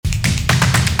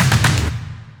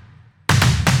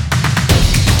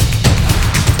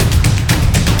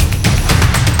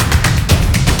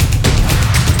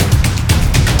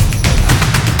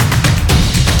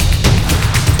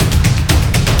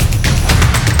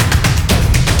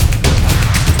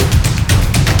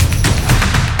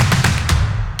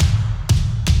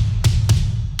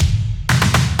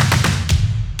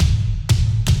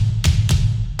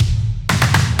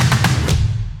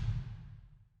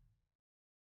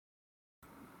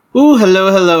Ooh,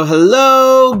 hello, hello,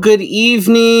 hello. Good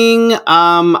evening.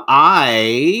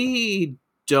 I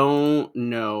don't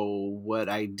know what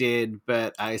I did,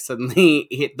 but I suddenly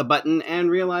hit the button and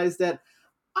realized that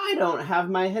I don't have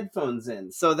my headphones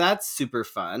in. So that's super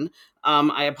fun.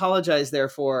 I apologize,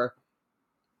 therefore,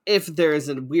 if there's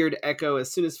a weird echo.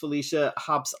 As soon as Felicia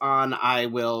hops on, I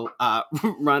will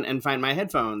run and find my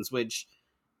headphones, which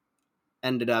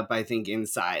ended up, I think,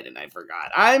 inside and I forgot.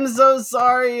 I'm so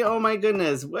sorry. Oh my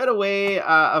goodness. What a way,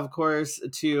 of course,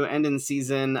 to end in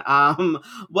season.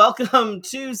 Welcome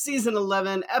to season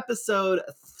 11, episode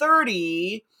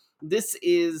 30. This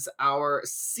is our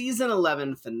season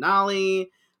 11 finale.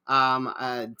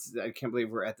 I can't believe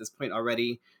we're at this point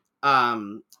already.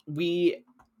 We've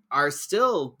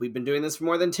been doing this for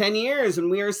more than 10 years and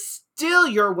we are still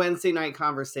your Wednesday night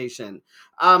conversation.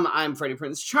 I'm Freddy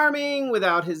Prinze Charming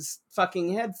without his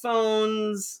fucking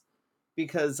headphones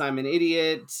because I'm an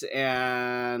idiot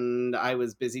and I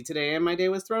was busy today and my day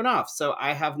was thrown off. So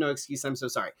I have no excuse. I'm so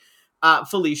sorry.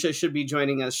 Felicia should be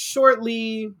joining us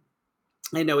shortly.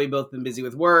 I know we've both been busy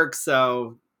with work,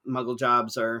 so muggle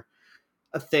jobs are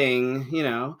a thing, you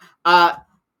know.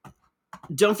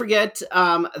 Don't forget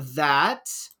that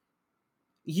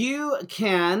you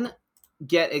can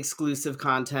get exclusive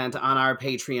content on our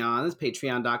Patreon.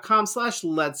 Patreon.com/.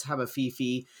 Let's have a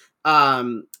Fefe.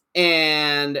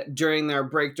 And during their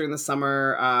break during the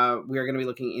summer, we are going to be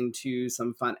looking into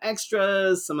some fun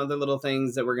extras, some other little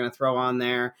things that we're going to throw on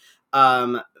there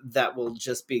that will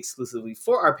just be exclusively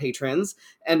for our patrons.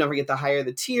 And don't forget, the higher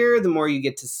the tier, the more you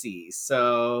get to see.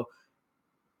 So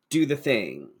do the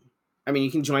thing. I mean,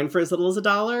 you can join for as little as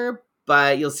 $1,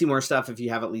 but you'll see more stuff if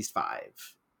you have at least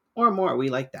 5 or more. We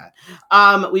like that.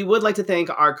 We would like to thank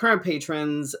our current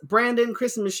patrons: Brandon,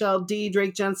 Chris and Michelle, D,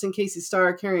 Drake Jensen, Casey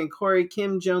Starr, Carrie and Corey,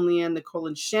 Kim, Joan, Leanne, Nicole,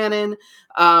 and Shannon.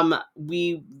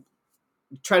 We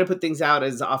try to put things out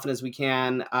as often as we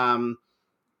can.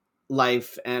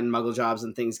 Life and muggle jobs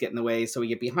and things get in the way, so we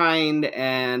get behind,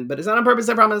 but it's not on purpose,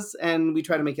 I promise, and we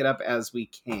try to make it up as we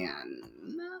can.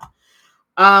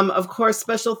 Of course,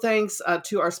 special thanks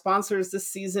to our sponsors this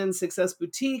season: Success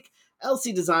Boutique,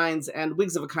 LC Designs, and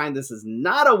Wigs of a Kind. This is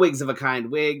not a Wigs of a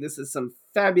Kind wig. This is some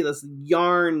fabulous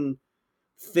yarn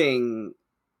thing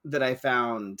that I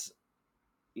found.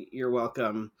 You're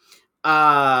welcome.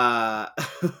 Uh,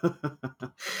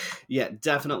 yeah,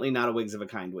 definitely not a Wigs of a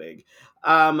Kind wig.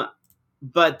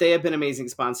 But they have been amazing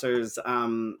sponsors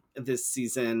this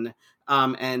season.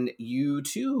 And you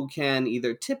too can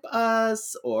either tip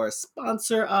us or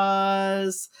sponsor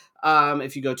us.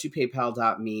 If you go to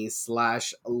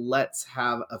paypal.me/let's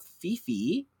have a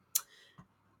Fefe.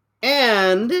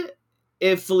 And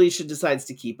if Felicia decides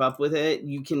to keep up with it,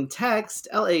 you can text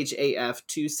LHAF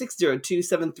to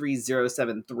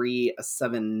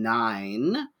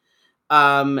 602-730-7379.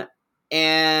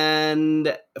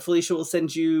 And Felicia will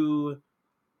send you,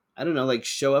 I don't know, like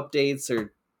show updates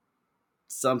or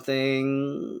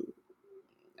something.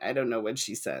 I don't know what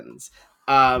she sends.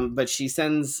 But she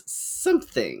sends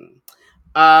something.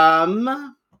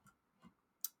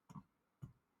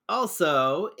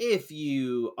 Also, if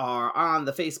you are on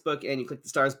the Facebook and you click the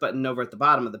stars button over at the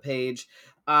bottom of the page,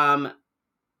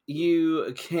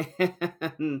 you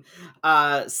can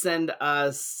send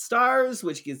us stars,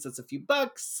 which gets us a few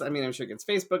bucks. I mean, I'm sure it gets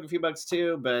Facebook a few bucks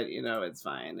too, but you know, it's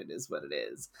fine. It is what it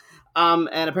is.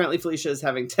 And apparently Felicia is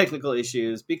having technical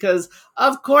issues because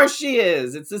of course she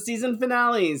is. It's the season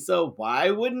finale, so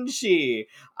why wouldn't she?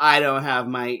 I don't have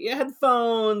my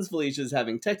headphones. Felicia's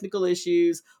having technical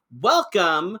issues.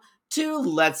 Welcome to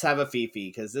Let's Have a Fefe,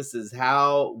 because this is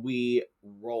how we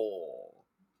roll.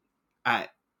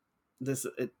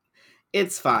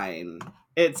 It's fine.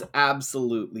 It's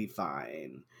absolutely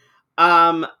fine.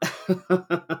 Um,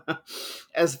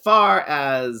 as far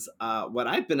as what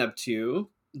I've been up to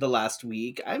the last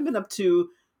week, I've been up to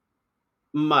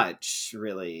much,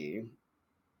 really.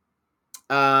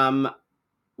 Um,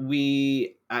 there's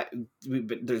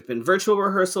been virtual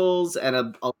rehearsals and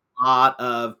a lot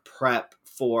of prep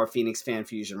for Phoenix Fan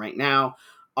Fusion right now.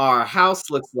 Our house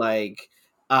looks like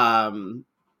our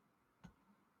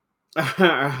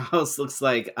house looks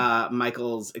like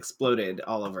Michael's exploded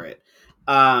all over it.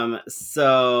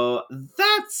 So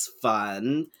that's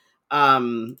fun.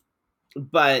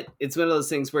 But it's one of those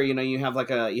things where, you know, you have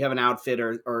an outfit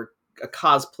or a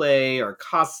cosplay or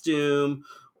costume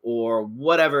or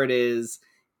whatever it is,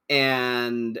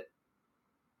 and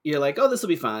you're like, oh, this will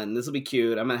be fun, this will be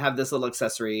cute, I'm gonna have this little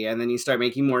accessory, and then you start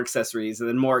making more accessories and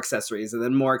then more accessories and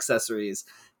then more accessories.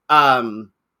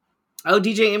 Oh,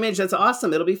 DJ Image, that's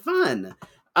awesome. It'll be fun.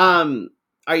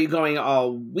 Are you going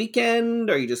all weekend?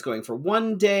 Are you just going for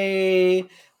one day?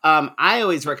 I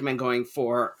always recommend going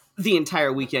for the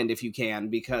entire weekend if you can,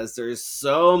 because there's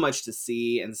so much to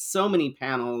see and so many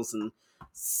panels and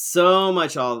so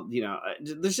much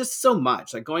there's just so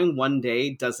much. Like going one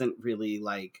day doesn't really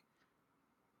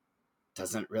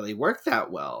work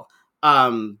that well.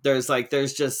 There's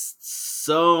just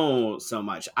so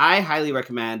much. I highly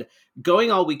recommend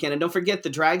going all weekend, and don't forget the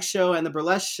drag show and the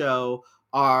burlesque show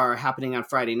are happening on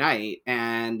Friday night,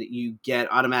 and you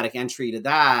get automatic entry to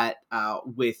that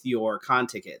with your con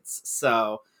tickets.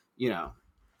 So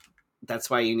that's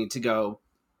why you need to go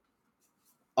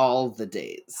all the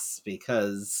days,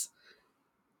 because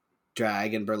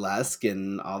drag and burlesque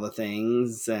and all the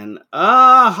things. And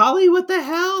Holly, what the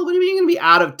hell, what do you mean you're gonna be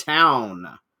out of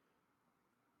town?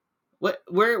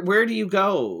 Where do you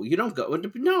go? You don't go.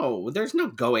 No, there's no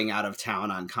going out of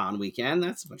town on con weekend.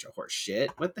 That's a bunch of horse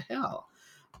shit. What the hell?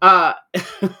 Uh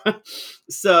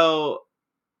so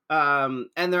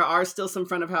and there are still some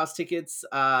front of house tickets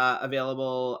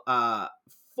available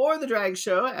for the drag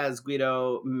show, as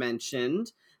Guido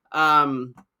mentioned.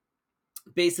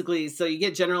 Basically, so you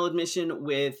get general admission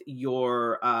with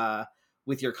your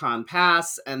con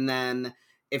pass, and then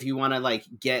if you want to like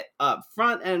get up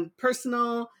front and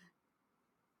personal,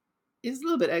 is a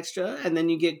little bit extra, and then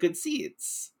you get good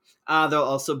seats. There'll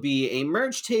also be a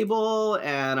merch table,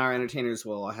 and our entertainers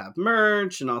will have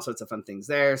merch and all sorts of fun things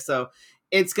there. So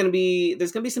there's gonna be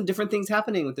some different things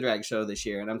happening with the drag show this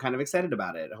year, and I'm kind of excited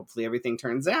about it. Hopefully everything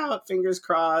turns out. Fingers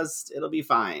crossed, it'll be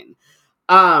fine.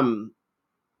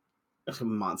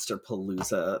 Monster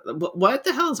Palooza. What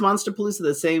the hell is Monster Palooza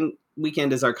the same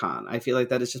weekend as our con? I feel like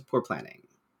that is just poor planning.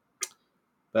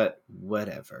 But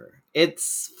whatever.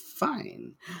 It's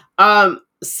fine.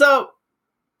 So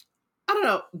I don't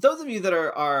know. Those of you that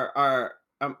are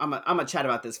I'm gonna chat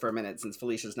about this for a minute since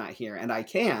Felicia's not here, and I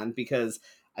can because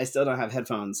I still don't have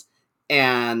headphones,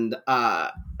 and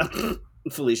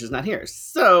Felicia's not here,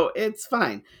 so it's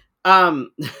fine. No,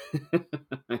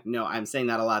 I'm saying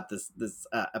that a lot this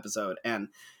episode, and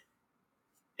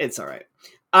it's all right.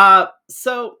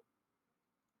 So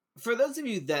for those of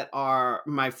you that are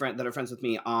friends with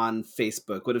me on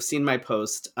Facebook would have seen my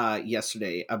post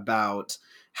yesterday about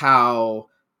how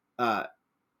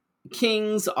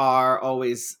kings are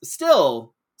always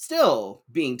still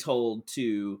being told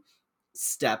to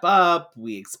step up.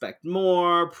 We expect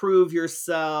more. Prove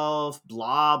yourself.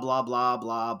 Blah blah blah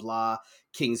blah blah.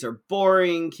 Kings are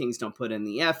boring. Kings don't put in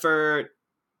the effort.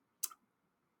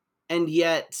 And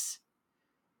yet,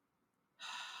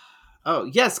 oh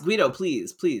yes, Guido,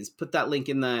 please put that link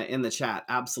in the chat.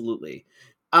 Absolutely.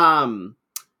 But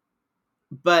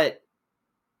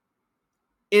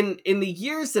in the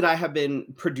years that I have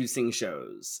been producing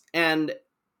shows, and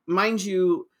mind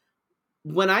you,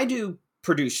 when I do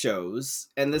produce shows,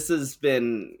 and this has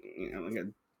been like a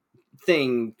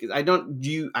thing, because I don't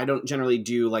generally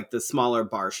do like the smaller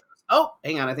bar shows. Oh,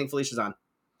 hang on, I think Felicia's on.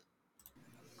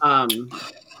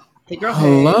 Hey girl,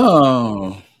 hey.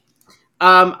 Hello.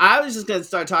 I was just gonna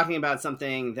start talking about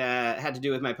something that had to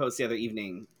do with my post the other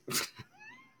evening.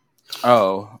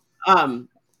 Oh.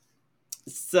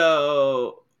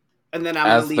 So, and then I'm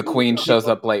gonna As leave the queen shows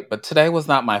up late, but today was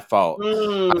not my fault.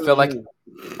 I feel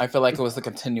like it was a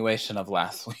continuation of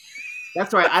last week.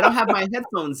 That's right. I don't have my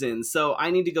headphones in, so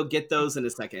I need to go get those in a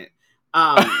second.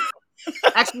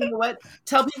 Actually, you know what?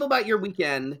 Tell people about your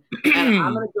weekend, and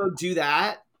I'm gonna go do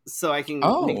that so I can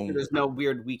make sure there's no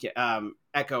weird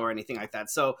echo or anything like that.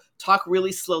 So talk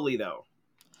really slowly, though.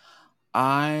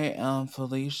 I am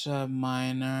Felicia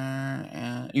Minor,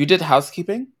 and you did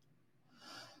housekeeping?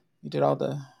 You did all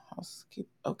the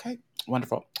housekeeping? Okay,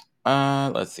 wonderful.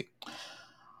 Let's see.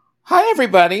 Hi,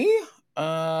 everybody.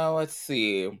 Let's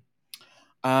see.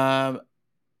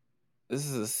 This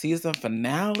is a season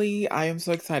finale. I am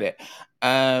so excited.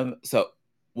 So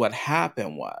what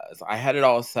happened was I had it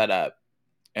all set up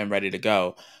and ready to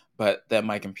go, but then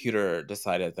my computer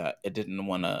decided that it didn't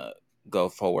want to go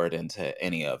forward into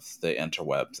any of the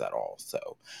interwebs at all.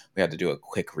 So we had to do a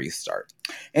quick restart.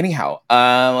 Anyhow,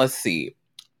 let's see.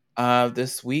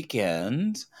 This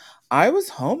weekend, I was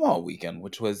home all weekend,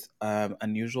 which was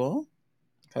unusual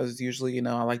because usually,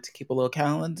 I like to keep a little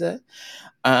calendar.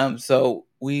 So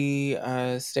we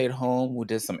stayed home. We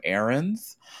did some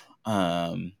errands.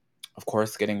 Of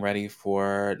course, getting ready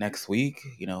for next week,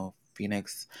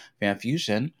 Phoenix Fan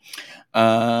Fusion.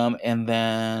 And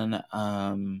then,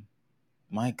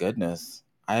 my goodness,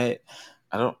 I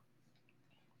don't,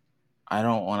 I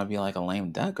don't want to be like a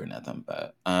lame duck or nothing,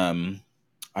 but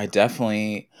I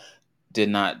definitely did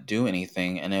not do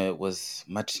anything, and it was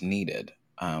much needed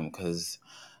because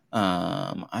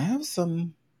I have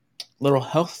some little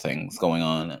health things going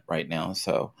on right now.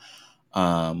 So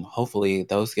Hopefully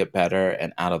those get better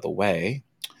and out of the way,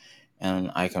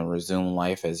 and I can resume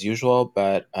life as usual.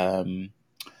 But the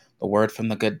word from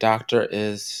the good doctor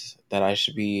is that I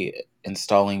should be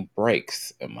installing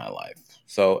brakes in my life.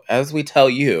 So, as we tell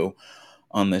you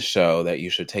on this show that you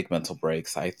should take mental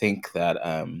breaks, I think that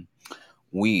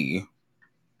we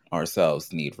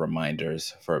ourselves need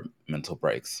reminders for mental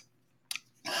breaks.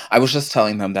 I was just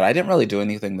telling them that I didn't really do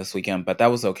anything this weekend, but that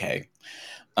was okay.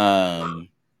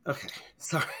 Okay,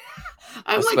 sorry.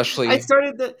 I'm like, Especially, I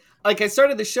started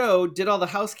the show, did all the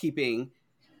housekeeping,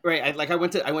 right? I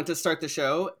went to start the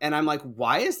show, and I'm like,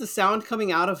 why is the sound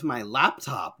coming out of my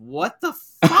laptop? What the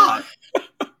fuck?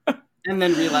 And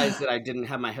then realized that I didn't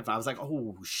have my headphones. I was like,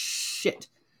 oh shit.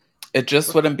 it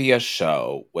just wouldn't be a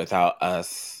show without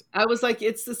us. I was like,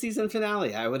 it's the season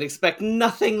finale. I would expect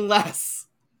nothing less.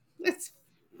 It's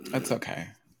It's okay.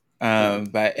 whatever.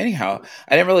 But anyhow,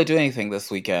 I didn't really do anything this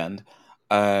weekend.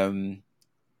 Um,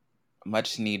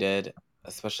 Much needed,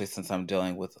 especially since I'm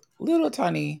dealing with little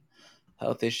tiny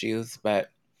health issues. But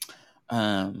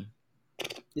um,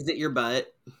 Is it your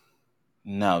butt?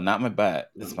 no, not my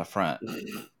butt. It's No. my front.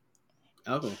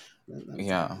 Oh, that's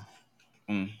Yeah.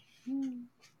 Mm.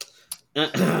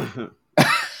 odd.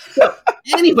 So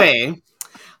anyway,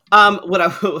 what I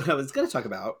was going to talk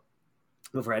about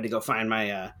before I had to go find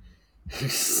my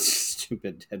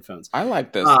stupid headphones. I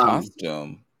like this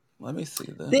costume. Let me see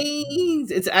this.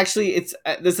 It's actually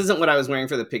this isn't what I was wearing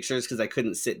for the pictures because I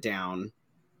couldn't sit down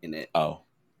in it. Oh.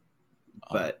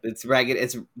 But it's ragged.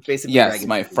 It's basically Yes, ragged.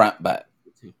 my front butt.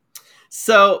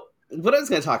 So what I was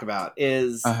going to talk about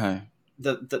is Uh-huh.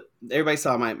 the everybody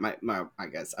saw my I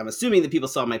guess I'm assuming that people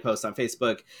saw my post on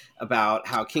Facebook about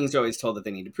how kings are always told that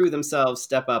they need to prove themselves,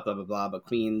 step up, blah blah blah, but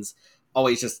queens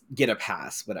always just get a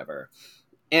pass, whatever.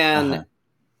 And Uh-huh.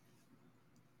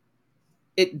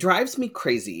 it drives me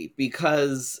crazy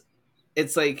because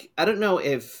it's like I don't know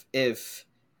if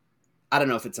I don't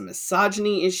know if it's a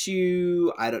misogyny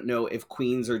issue. I don't know if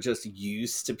queens are just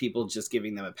used to people just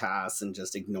giving them a pass and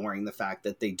just ignoring the fact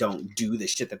that they don't do the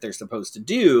shit that they're supposed to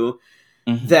do,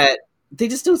 Mm-hmm. that they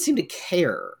just don't seem to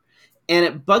care. And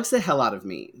it bugs the hell out of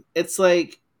me. It's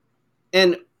like,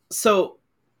 and so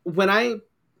when I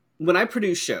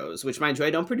produce shows, which mind you, I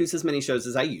don't produce as many shows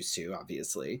as I used to,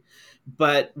 obviously,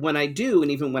 but when I do, and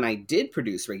even when I did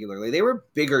produce regularly, they were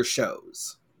bigger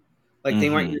shows. Like they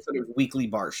weren't Mm-hmm. your sort of weekly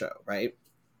bar show, right?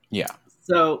 Yeah.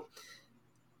 So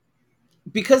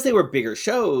because they were bigger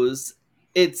shows,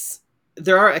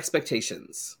 there are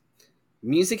expectations.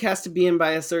 Music has to be in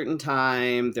by a certain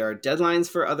time. There are deadlines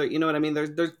for other, you know what I mean? There's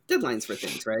deadlines for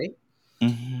things, right?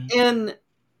 Mm-hmm. And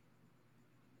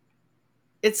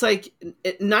it's like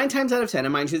 9 times out of 10,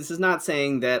 and mind you, this is not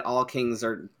saying that all kings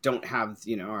don't have,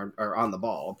 are on the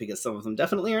ball, because some of them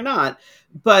definitely are not.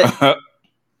 But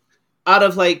out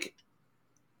of like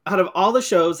out of all the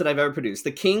shows that I've ever produced,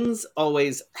 the kings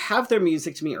always have their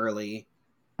music to me early.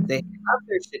 They have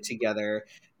their shit together.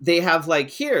 They have like,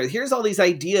 here's all these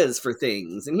ideas for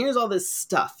things, and here's all this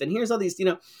stuff, and here's all these,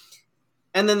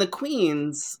 and then the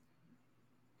queens,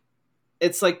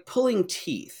 it's like pulling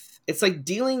teeth. It's like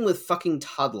dealing with fucking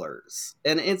toddlers.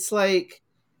 And it's like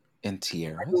In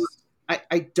tears.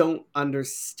 I don't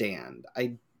understand.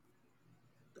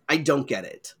 I don't get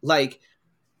it. Like,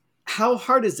 how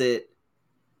hard is it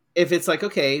if it's like,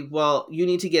 okay, well, you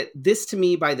need to get this to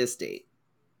me by this date?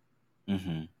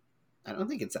 Mm-hmm. I don't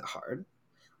think it's that hard.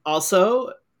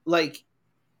 Also, like,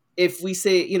 if we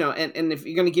say, and if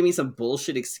you're going to give me some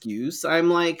bullshit excuse, I'm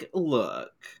like,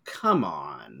 look, come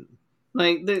on.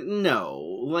 Like, no.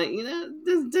 Like,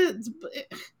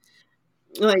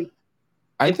 like,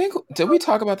 I if, think, did we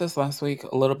talk about this last week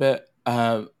a little bit?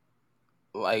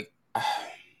 Like,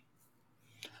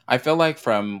 I feel like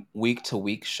from week to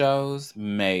week shows,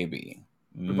 maybe,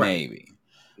 right, maybe.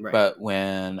 right. But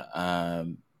when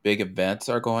big events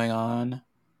are going on,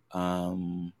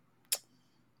 um,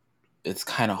 it's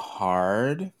kind of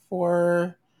hard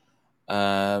for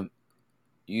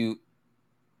you.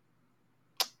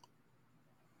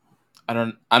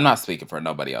 I'm not speaking for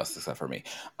nobody else except for me.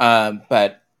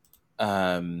 But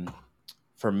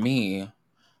for me,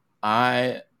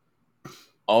 I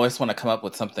always want to come up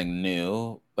with something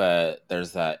new, but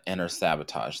there's that inner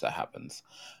sabotage that happens.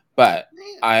 But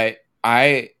I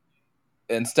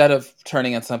instead of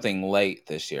turning in something late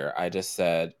this year, I just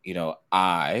said,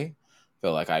 I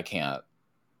feel like I can't.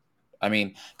 I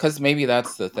mean, because maybe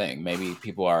that's the thing. Maybe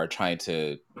people are trying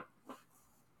to,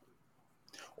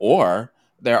 or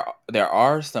there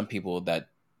are some people that,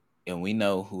 and we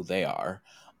know who they are,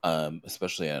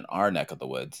 especially in our neck of the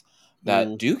woods, that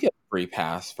Mm. do get a free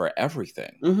pass for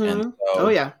everything. And Mm-hmm. Oh so,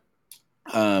 yeah.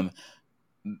 um,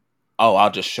 oh,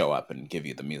 I'll just show up and give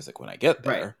you the music when I get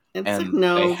Right. there. It's like, And they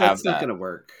no, have that's not that. gonna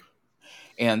work.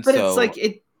 And But it's like so,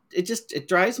 it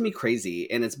drives me crazy,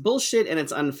 and it's bullshit, and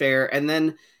it's unfair. And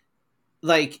then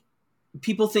like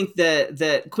people think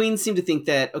that queens seem to think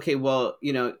that, okay, well,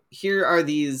 here are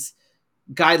these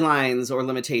guidelines or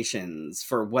limitations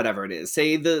for whatever it is.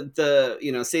 Say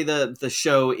the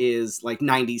show is like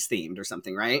 90s themed or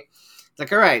something, right? It's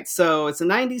like, all right, so it's a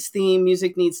 90s theme,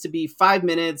 music needs to be 5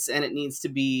 minutes, and it needs to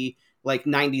be like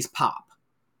 90s pop,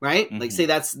 right? Like, say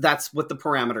mhm, that's what the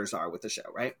parameters are with the show,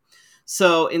 right?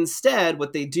 So instead,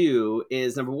 what they do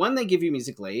is, number one, they give you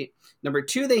music late. Number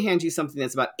two, they hand you something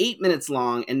that's about 8 minutes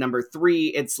long. And number three,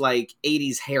 it's like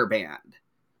 80s hair band.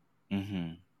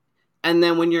 mhm, And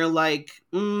then when you're like,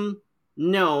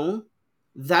 no,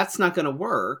 that's not going to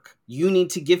work. You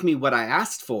need to give me what I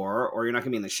asked for, or you're not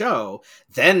going to be in the show.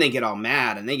 Then they get all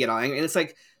mad and they get all angry. And it's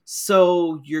like,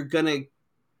 so you're going to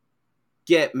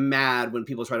get mad when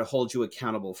people try to hold you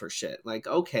accountable for shit. Like,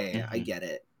 okay, I mhm. get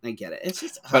it. I get it. It's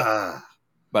just, But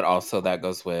but also that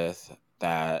goes with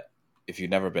that if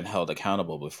you've never been held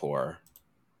accountable before,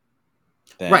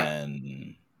 right,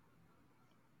 then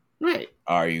right.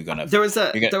 are you gonna There was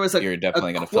a you're gonna there was you're a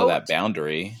definitely gonna feel that quote.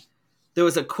 boundary. There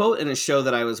was a quote in a show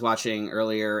that I was watching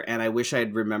earlier, and I wish I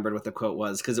had remembered what the quote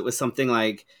was, because it was something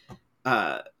like,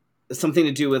 uh, something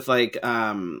to do with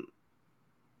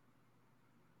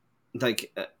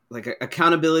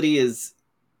accountability is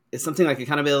something like,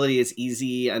 accountability is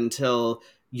easy until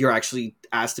you're actually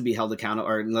asked to be held accountable,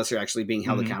 or unless you're actually being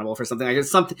held Mhm, accountable for something. Like, it's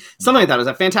something mhm. like that. It was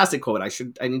a fantastic quote.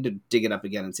 I need to dig it up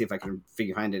again and see if I can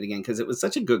find it again, because it was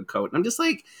such a good quote. And I'm just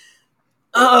like,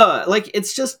 like,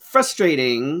 it's just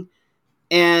frustrating.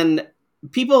 And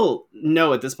people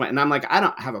know at this point, and I'm like, I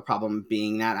don't have a problem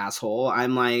being that asshole.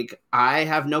 I'm like, I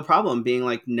have no problem being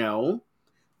like, no,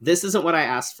 this isn't what I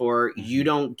asked for. You Mhm.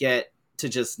 don't get to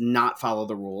just not follow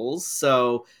the rules.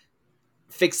 So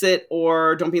fix it,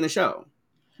 or don't be in the show.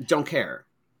 Don't care.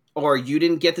 Or, you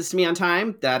didn't get this to me on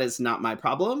time. That is not my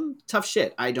problem. Tough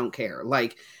shit. I don't care.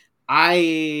 Like,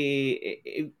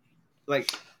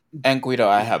 like, And Guido,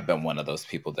 I have been one of those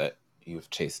people that you've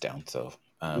chased down, so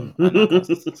I'm not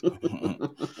gonna.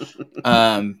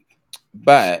 um,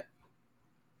 but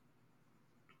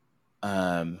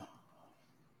um,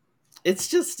 it's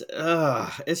just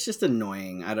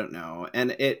annoying. I don't know.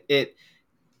 And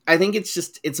I think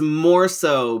it's more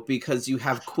so because you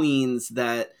have queens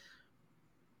that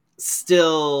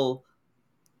still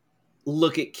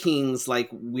look at kings like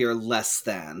we're less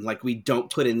than, like we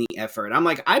don't put in the effort. I'm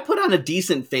like, I put on a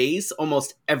decent face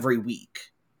almost every week,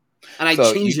 and I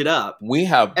so change it up we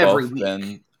have every both week.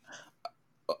 been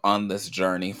on this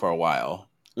journey for a while,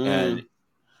 and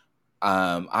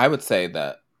Mm. I would say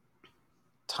that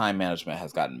time management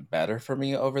has gotten better for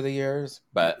me over the years,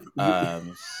 but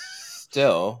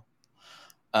still,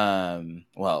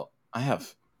 well, I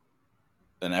have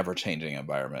an ever-changing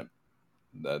environment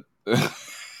that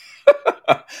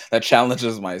that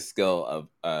challenges my skill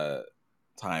of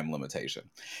time limitation.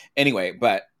 Anyway,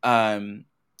 but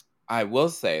I will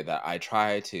say that I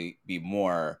try to be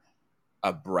more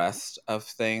abreast of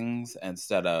things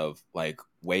instead of like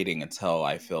waiting until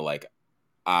I feel like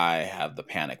I have the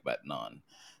panic button on,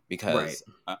 Right. because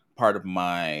part of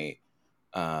my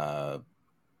uh,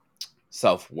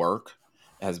 self work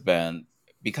has been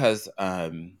because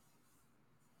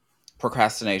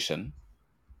procrastination,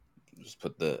 just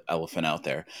put the elephant out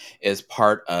there, is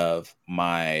part of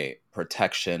my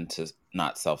protection to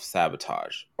not self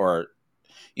sabotage, or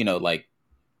like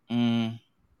mm,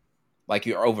 like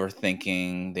you're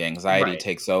overthinking, the anxiety Right.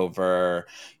 takes over.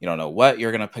 You don't know what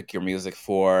you're gonna pick your music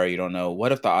for. You don't know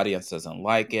what if the audience doesn't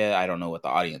like it. I don't know what the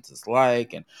audience is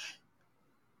like, and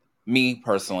me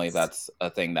personally, that's a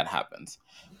thing that happens.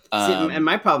 See, and Um,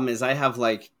 my problem is I have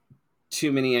like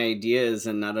too many ideas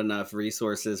and not enough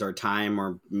resources or time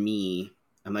or me.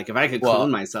 I'm like, if I could clone well,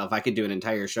 myself, I could do an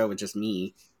entire show with just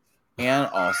me. and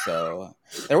also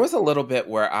there was a little bit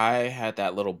where I had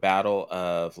that little battle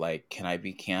of like, can I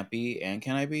be campy and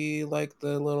can I be like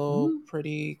the little Mhm.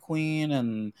 pretty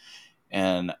queen?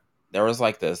 And there was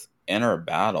like this inner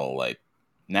battle. Like,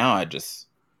 now I just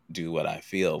do what I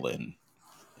feel, and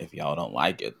if y'all don't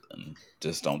like it, then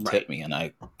just don't tip Right. me, and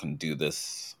I can do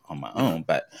this on my own.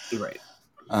 Right.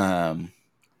 Um,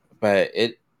 but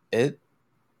it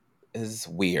is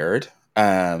weird.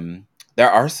 There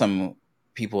are some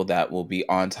people that will be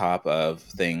on top of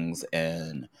things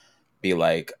and be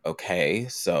like, okay,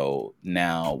 so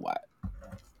now what?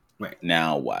 Right.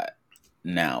 Now what?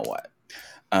 Now what?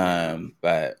 Yeah.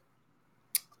 But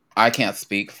I can't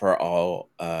speak for all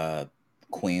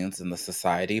queens in the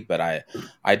society, but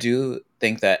I do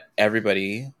think that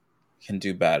everybody can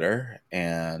do better.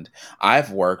 And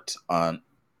I've worked on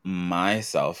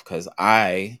myself because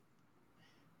I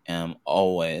am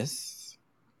always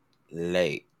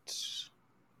late.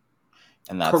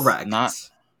 And that's not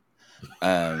Correct.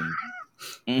 um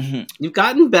mhm. You've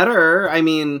gotten better. I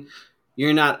mean,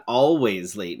 you're not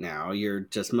always late now. You're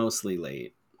just mostly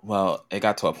late. Well, it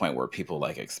got to a point where people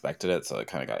like expected it, so it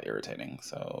kind of got irritating.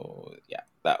 So yeah,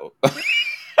 that.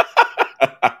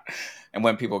 And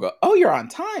when people go, "Oh, you're on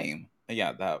time,"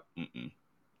 yeah,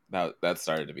 that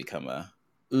started to become a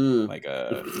Mm. like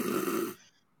a.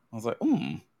 I was like,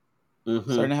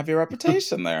 Mm-hmm. starting to have your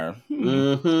reputation there.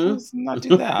 Mm-hmm. Let's not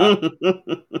do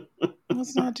that.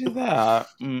 Let's not do that.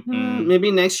 Maybe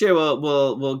next year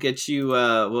we'll get you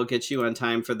on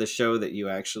time for the show that you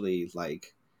actually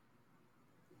like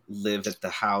live at the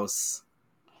house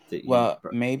that you Well,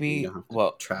 don't maybe. have to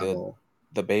Well, travel.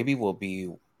 the baby will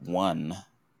be 1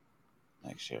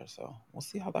 next year, so we'll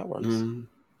see how that works. Mm.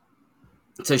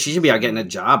 So she should be out getting a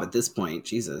job at this point.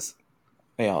 Jesus.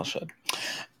 They all should.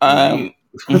 Right.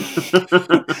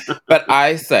 But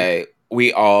I say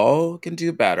we all can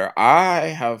do better. I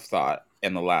have thought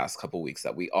in the last couple weeks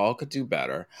that we all could do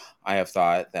better. I have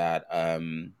thought that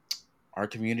our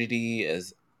community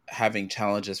is having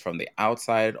challenges from the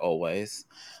outside always,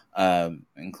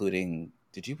 including.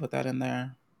 Did you put that in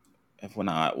there? If we're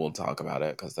not, we'll talk about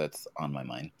it because that's on my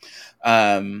mind.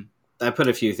 I put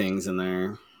a few things in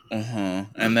there.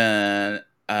 And then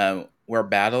we're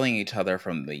battling each other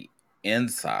from the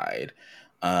inside.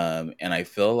 And I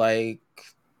feel like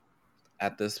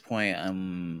at this point,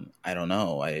 I don't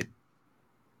know. I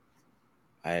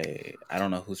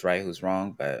don't know who's right, who's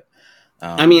wrong, but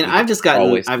I mean, we could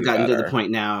always I've do gotten to the better.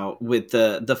 point now with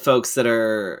the folks that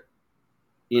are,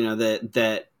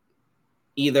 that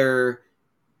either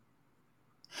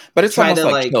But it's try almost to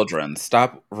like like, children.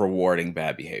 Stop rewarding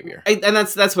bad behavior. and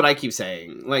that's what I keep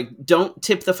saying. Like, don't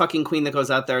tip the fucking queen that goes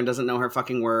out there and doesn't know her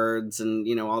fucking words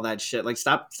and all that shit. Like,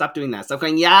 stop doing that. Stop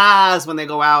going yes when they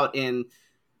go out in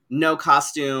no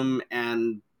costume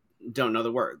and don't know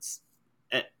the words.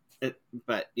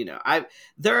 But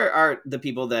there are the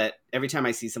people that every time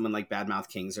I see someone like Badmouth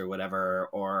Kings or whatever,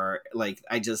 or like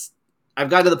I've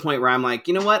got to the point where I'm like,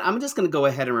 you know what, I'm just gonna go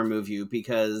ahead and remove you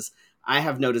because I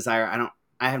have no desire.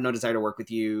 I have no desire to work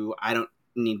with you. I don't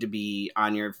need to be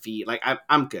on your feet. Like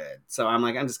I'm good. So I'm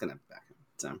like, I'm just gonna back him.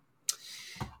 So,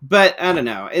 but I don't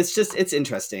know. It's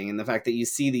interesting, and the fact that you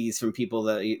see these from people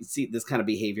that you see this kind of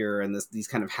behavior and these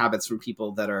kind of habits from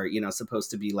people that are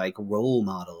supposed to be like role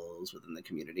models within the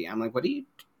community. I'm like, what are you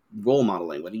role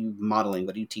modeling? What are you modeling?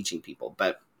 What are you teaching people?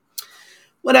 But I teach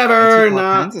whatever. all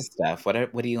Not. kinds of stuff. What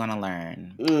do you want to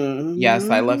learn? Yes,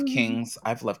 I love Mm-hmm. kings.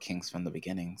 I've loved kings from the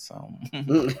beginning, so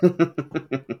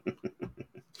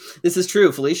This is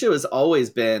true. Felicia has always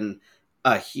been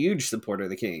a huge supporter of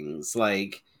the Kings,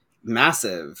 like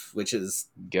massive, which is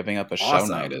giving up a show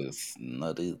night awesome. is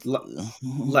nutty.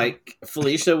 Like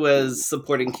Felicia was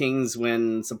supporting Kings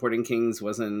when supporting Kings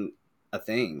wasn't a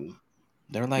thing.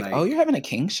 They're like, "Oh, Like, you're having a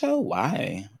king show?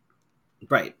 Why?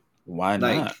 right. Why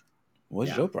Like, not?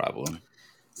 What's yeah. your problem?"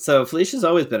 So Felicia's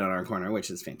always been on our corner, which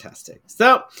is fantastic.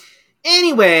 So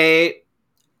anyway,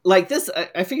 like this,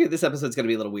 I figured this episode's going to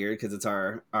be a little weird because it's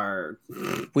our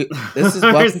This is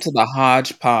welcome to the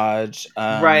hodgepodge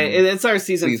right. It's our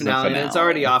season season finale, and it's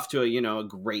already finale. off to a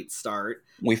great start.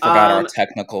 We forgot our Um,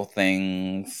 technical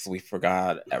things. We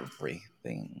forgot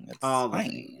everything. It's all the fine.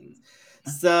 things.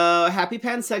 So happy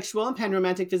Pansexual and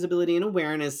Panromantic Visibility and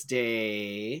Awareness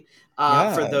Day.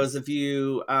 For those Yes. of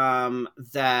you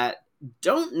that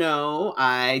don't know,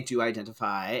 I do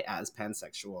identify as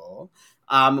pansexual.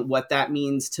 What that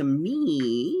means to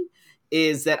me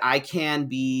is that I can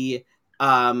be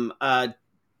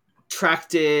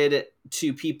attracted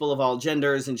to people of all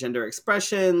genders and gender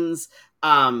expressions.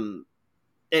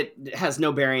 It has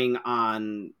no bearing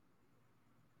on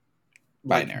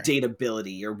like Binary.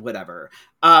 dateability or whatever.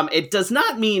 It does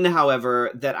not mean, however,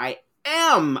 that I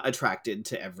am attracted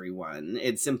to everyone.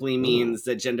 It simply Ooh. means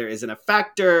that gender isn't a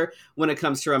factor when it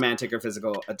comes to romantic or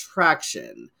physical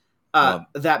attraction. Well,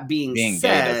 That being being gay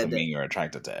doesn't said, mean you're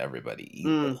attracted to everybody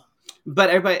either.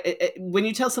 but everybody, when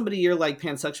you tell somebody you're like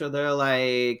pansexual, they're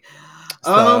like,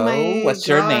 "Oh So, my what's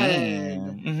your god!"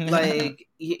 name? Like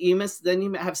you miss. Then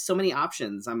you have so many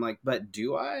options. I'm like, but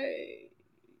do I?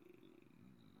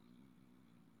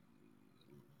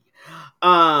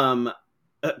 Um,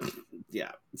 uh,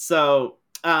 yeah. So,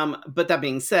 but that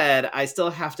being said, I still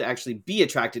have to actually be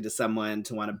attracted to someone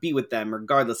to want to be with them,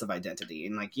 regardless of identity.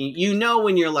 And like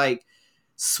when you're like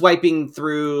swiping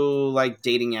through like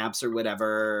dating apps or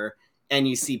whatever, and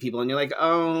you see people and you're like,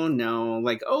 oh no,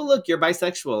 like, oh look, you're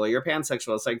bisexual or you're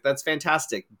pansexual. It's like, that's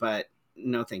fantastic, but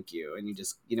no thank you. And you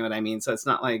just, you know what I mean? So it's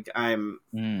not like I'm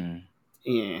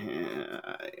yeah,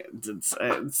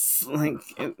 it's like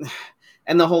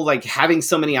and the whole like having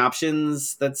so many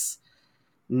options, that's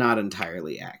not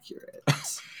entirely accurate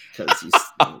because you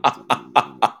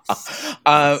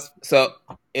so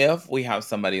if we have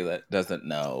somebody that doesn't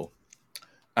know,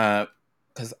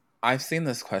 because I've seen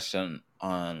this question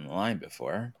online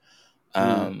before,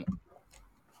 how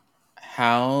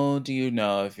do you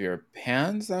know if you're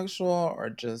pansexual or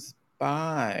just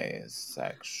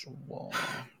bisexual?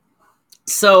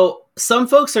 So some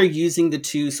folks are using the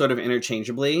two sort of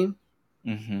interchangeably.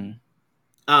 Mm-hmm.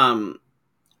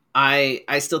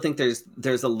 I still think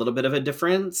there's a little bit of a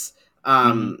difference.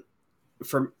 Mm-hmm.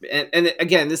 And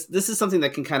again, this is something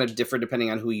that can kind of differ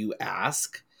depending on who you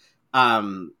ask.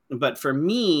 But for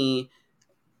me,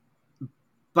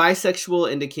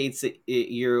 bisexual indicates that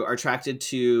you are attracted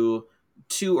to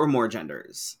two or more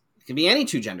genders. It can be any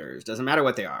two genders, doesn't matter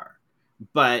what they are,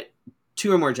 but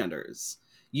two or more genders.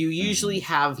 You usually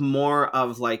have more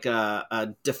of like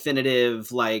a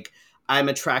definitive, like, I'm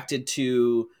attracted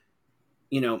to,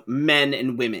 you know, men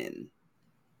and women.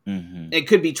 It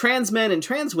could be trans men and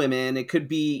trans women. It could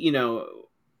be, you know,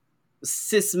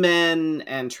 cis men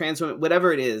and trans women,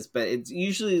 whatever it is. But it's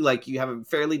usually like you have a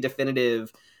fairly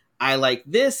definitive, I like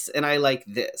this and I like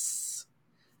this.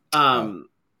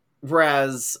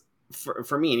 Whereas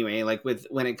for me anyway, like with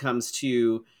when it comes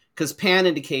to, because pan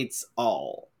indicates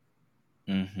all,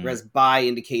 whereas bi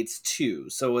indicates two.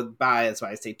 So with bi, that's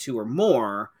why I say two or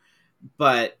more,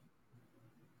 but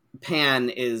pan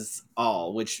is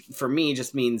all, which for me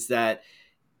just means that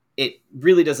it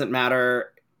really doesn't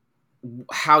matter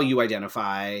how you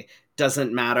identify,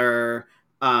 doesn't matter,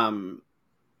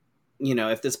 you know,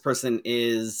 if this person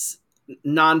is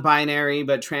non-binary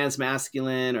but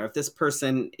trans-masculine, or if this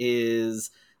person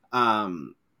is,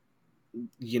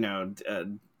 you know,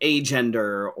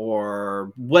 agender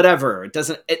or whatever. It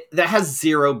doesn't, that has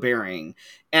zero bearing.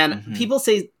 And people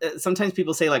say, sometimes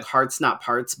people say like hearts not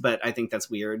parts, but I think that's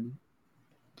weird.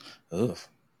 Oof.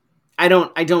 I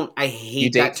hate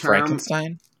You that date term.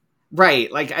 Frankenstein?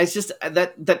 Right. Like, I just,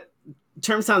 that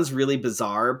term sounds really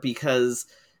bizarre because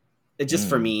just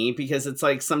for me, because it's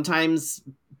like sometimes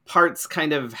parts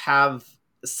kind of have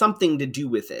something to do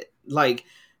with it. Like,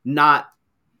 not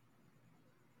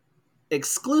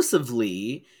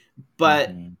exclusively,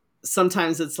 but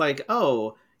sometimes it's like,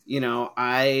 oh, you know,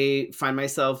 I find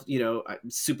myself, you know,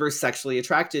 super sexually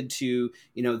attracted to,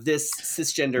 you know, this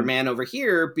cisgender man over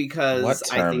here because What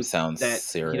I term think sounds that,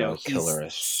 you know, serial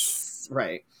killerish?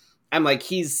 right. I'm like,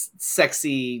 he's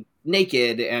sexy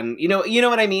naked, and you know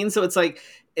what I mean? So it's like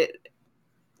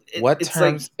What it's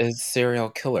like, terms is serial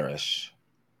killerish?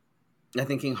 I'm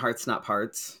thinking hearts not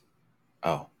parts.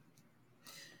 Oh.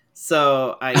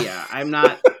 So I'm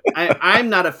not I'm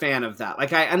not a fan of that.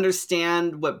 Like, I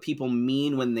understand what people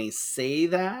mean when they say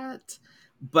that,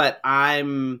 but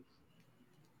I'm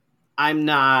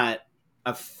not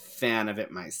a fan of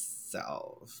it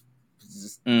myself.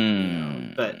 Just, you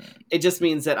know, but it just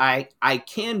means that I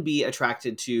can be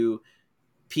attracted to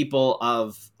people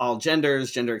of all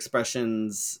genders, gender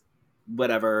expressions,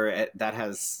 whatever. That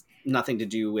has nothing to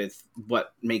do with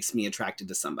what makes me attracted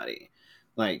to somebody.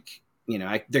 Like, you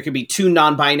know, there could be two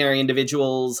non-binary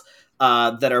individuals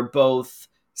that are both,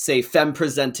 say, femme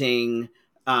presenting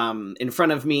in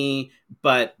front of me,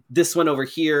 but this one over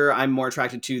here I'm more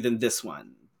attracted to than this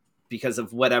one because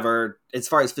of whatever, as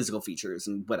far as physical features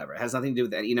and whatever. It has nothing to do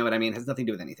with that. You know what I mean? It has nothing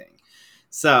to do with anything.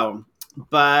 So,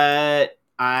 but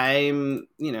I'm,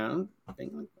 you know,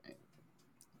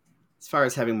 as far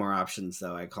as having more options,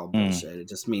 though, I call bullshit. It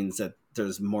just means that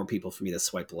there's more people for me to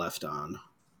swipe left on.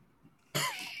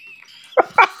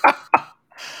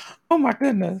 Oh my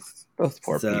goodness. Those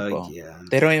poor people. Yeah.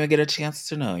 They don't even get a chance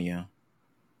to know you.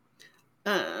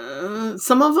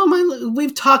 Some of them,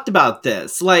 we've talked about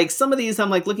this. Like, some of these, I'm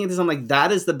like, looking at this, I'm like,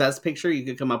 that is the best picture you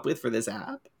could come up with for this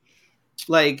app.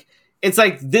 Like, it's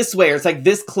like this way, or it's like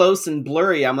this close and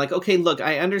blurry. I'm like, okay, look,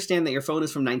 I understand that your phone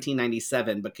is from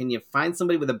 1997, but can you find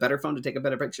somebody with a better phone to take a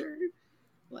better picture?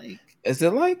 Like, is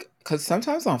it like, because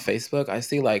sometimes on Facebook I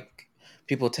see like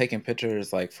people taking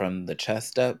pictures like from the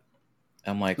chest up.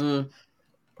 I'm like,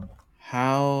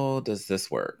 how does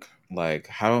this work? Like,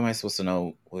 how am I supposed to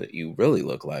know what you really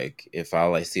look like if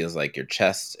all I see is like your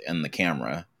chest in the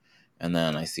camera, and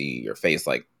then I see your face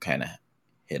like kind of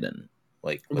hidden?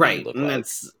 Like, what do you look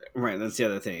like? That's the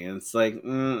other thing. It's like,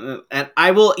 and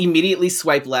I will immediately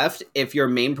swipe left if your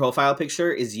main profile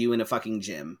picture is you in a fucking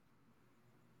gym.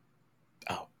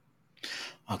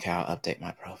 Okay, I'll update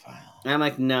my profile. And I'm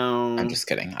like, I'm no, just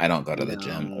kidding. I don't go to the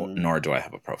gym, no. nor do I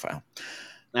have a profile.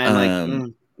 I'm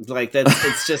Um, like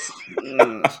it's just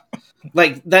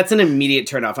like that's an immediate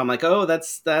turn off. I'm like, oh,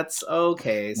 that's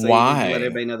okay. So you need to let why?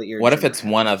 everybody know that you're a What if gym it's rat.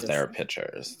 one Like, of just their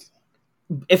pictures?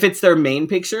 if it's their main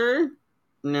picture,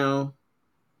 no,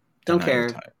 They're don't not your care.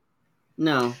 type.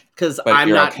 No, because But I'm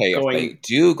you're not okay if going they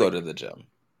do go like to the gym.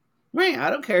 right. I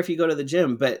don't care if you go to the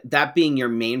gym, but that being your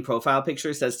main profile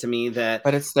picture says to me that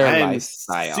But it's their I'm super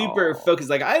lifestyle. focused.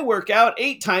 Like I work out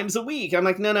 8 times a week. I'm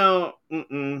like, no, we're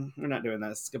not doing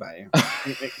this. Goodbye.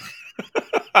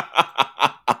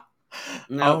 Oh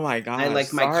Nope. my I gosh,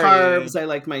 like my sorry. carbs. I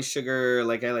like my sugar.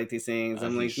 Like I like these things.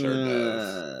 I'm He like, sure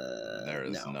does. There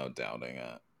is no. no doubting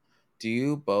it. Do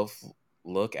you both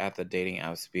look at the dating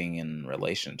apps being in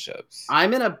relationships?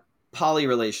 I'm in a poly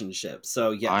relationship,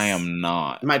 so I yes. am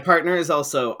not. My partner is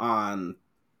also on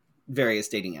various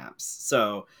dating apps,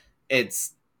 so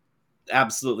it's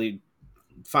absolutely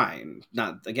fine.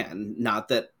 Not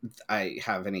that I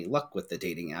have any luck with the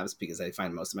dating apps because I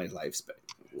find most of my life spent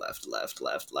left.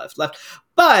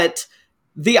 But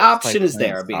the It's like option is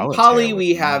playing there. Being solitaire poly, with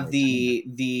we no have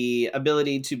return. the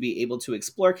ability to be able to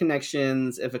explore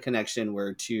connections if a connection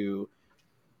were to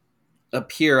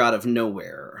appear out of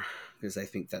nowhere. Because I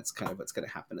think that's kind of what's going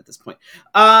to happen at this point.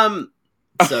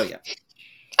 So yeah,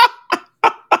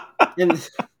 and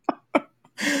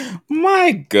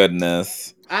My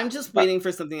goodness. I'm just waiting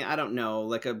for something I don't know,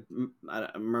 like a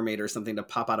mermaid or something to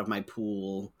pop out of my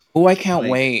pool. Oh, I can't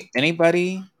Like, wait.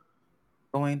 Anybody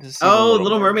going to see The oh, Little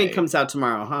Little Mermaid Mermaid? comes out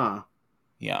tomorrow, huh?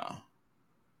 Yeah.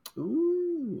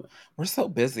 Ooh. We're so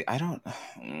busy. I don't.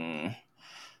 Mm,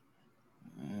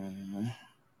 mm.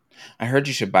 I heard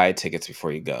you should buy tickets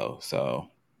before you go. So.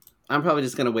 I'm probably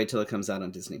just gonna wait till it comes out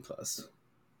on Disney Plus.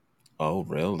 Oh,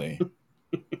 really?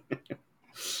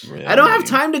 I don't have Really?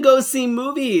 time to go see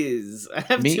movies. I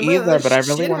have Me too either, much but I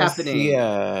really shit want to see it. happening.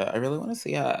 I really want to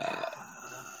see it.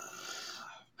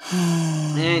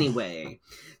 Anyway,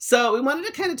 so we wanted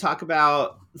to kind of talk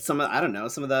about some of I don't know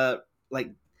some of the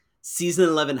like season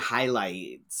 11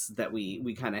 highlights that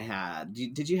we kind of had.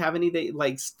 Did you have any that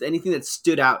like anything that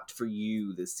stood out for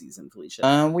you this season,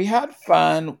 Felicia? We had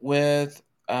fun with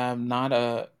not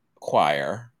a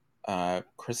choir,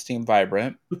 Christine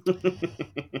Vibrant.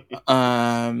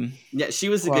 Um, Yeah, she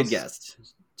was a who good else? guest.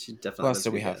 She Who definitely else was a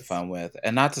did we good have guest. fun with?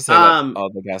 And not to say that Um,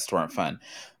 all the guests weren't fun.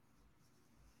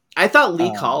 I thought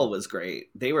Lee Call Um, was great.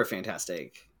 They were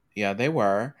fantastic. yeah, they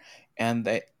were, and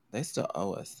they still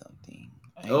owe us something.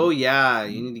 Oh yeah,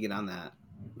 you need to get on that.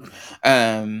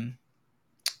 Um,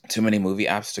 too many movie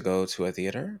apps to go to a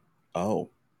theater. Oh,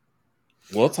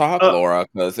 we'll talk, Uh, Laura,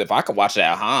 because if I could watch it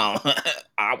at home,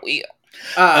 I will.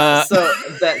 Uh, so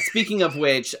that speaking of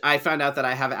which, I found out that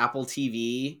I have Apple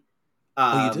TV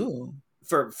oh, you um do?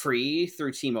 for free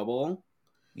through T-Mobile.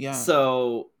 Yeah.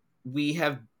 So we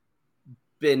have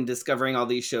been discovering all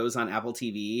these shows on Apple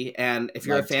TV, and if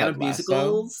you're a Like fan Ted of Lasso.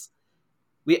 musicals,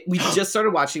 we just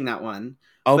started watching that one.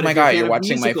 Oh But my if you're a god, fan you're of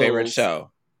watching my favorite musicals,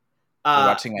 show. You're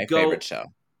watching my favorite go show.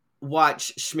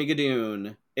 watch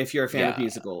Schmigadoon if you're a fan of Yeah.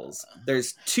 musicals.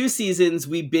 There's 2 seasons.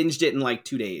 We binged it in like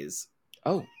 2 days.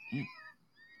 Oh,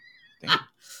 damn.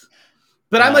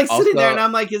 But I'm like sitting there and Also,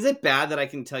 I'm like, is it bad that I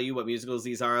can tell you what musicals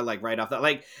these are? Like right off that,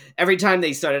 like every time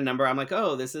they start a number, I'm like,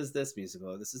 oh, this is this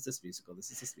musical. This is this musical.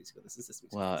 This is this musical. This is this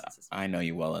musical. well, This is this I musical. know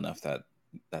you well enough that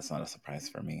that's not a surprise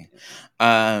for me.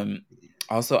 Yeah. Um,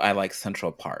 also, I like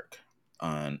Central Park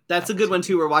on That's a Apple good one TV.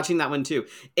 too. We're watching that one too.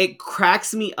 It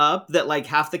cracks me up that like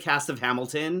half the cast of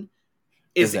Hamilton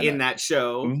is Isn't in it? that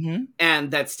show, Mm-hmm.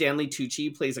 and that Stanley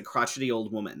Tucci plays a crotchety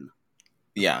old woman.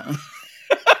 Yeah.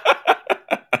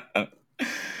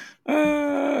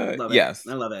 Love it. Yes.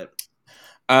 I love it.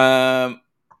 Um,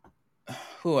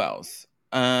 who else?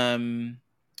 Gosh,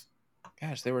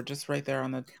 they were just right there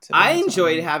on the tip of I my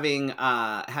enjoyed tongue.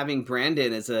 having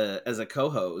Brandon as a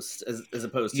co-host as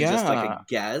opposed to just like a Yeah,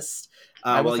 guest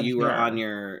I while wasn't you were on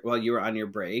here. your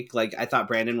break. Like I thought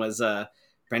Brandon was a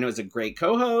great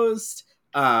co-host.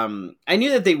 I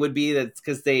knew that they would be that's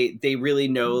because they really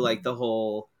know like the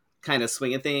whole kind of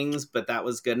swing of things, but that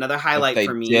was good. Another If highlight they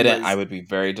for me didn't, I was would be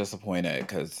very disappointed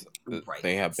because right.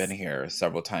 they have been here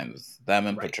several times. Them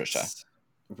and Right. Patricia.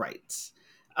 Right.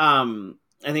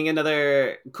 I think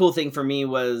another cool thing for me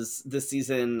was this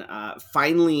season,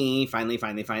 finally,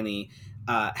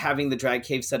 having the drag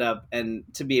cave set up and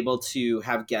to be able to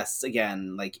have guests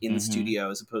again, like in Hmm. studio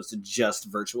as opposed to just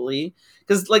virtually.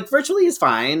 Because like virtually is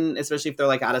fine, especially if they're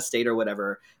like out of state or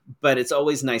whatever. But it's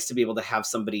always nice to be able to have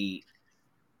somebody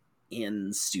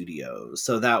in studio.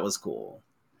 So that was cool.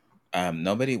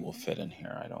 Nobody will fit in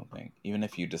here, I don't think. Even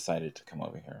if you decided to come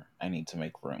over here, I need to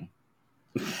make room.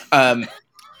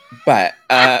 But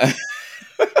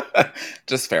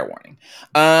just fair warning.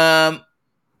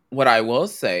 What I will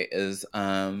say is,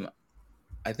 I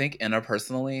think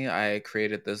interpersonally, I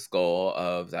created this goal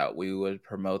of that we would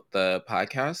promote the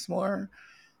podcast more.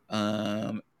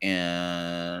 And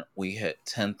we hit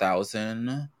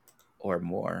 10,000 or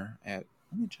more. Let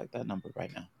me check that number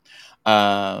right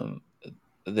now.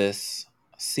 This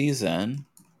season,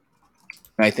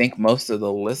 I think most of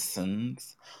the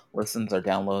listens or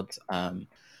downloads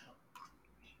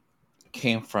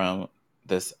came from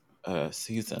this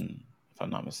season, if I'm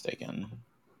not mistaken.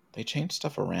 They changed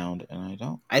stuff around, and I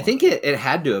don't. I think it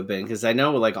had to have been, because I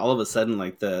know like all of a sudden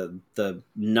like the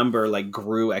number like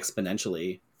grew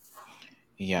exponentially.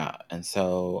 Yeah, and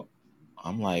so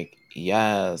I'm like,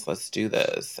 yes, let's do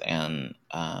this, and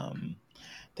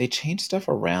they changed stuff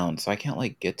around, so I can't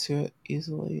like get to it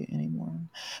easily anymore.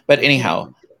 But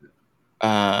anyhow,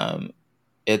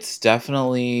 it's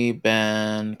definitely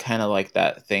been kind of like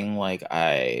that thing. Like,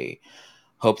 I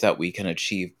hope that we can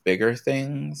achieve bigger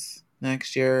things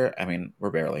next year. I mean,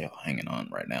 we're barely hanging on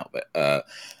right now, but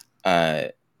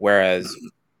whereas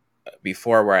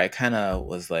before, where I kind of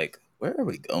was like, where are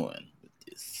we going with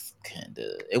this? Kind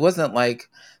of, it wasn't like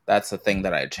that's a thing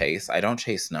that I chase. I don't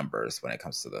chase numbers when it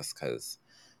comes to this, because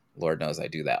Lord knows I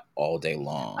do that all day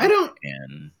long. I don't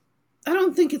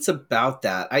think it's about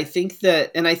that. I think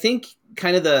that, and I think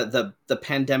kind of the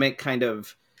pandemic kind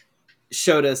of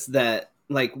showed us that,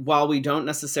 like, while we don't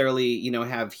necessarily, you know,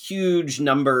 have huge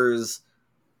numbers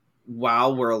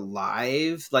while we're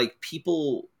alive, like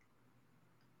people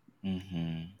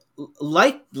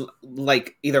like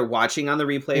either watching on the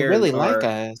replay, they really like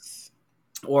us,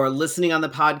 or listening on the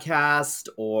podcast,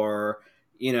 or,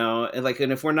 you know, like,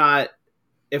 and if we're not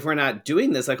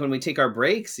doing this, like when we take our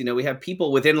breaks, you know, we have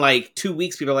people within like 2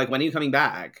 weeks, people are like, when are you coming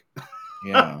back?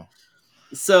 Yeah.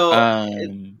 So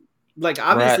like,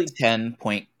 obviously we're at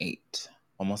 10.8,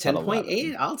 almost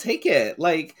 10.8, I'll take it.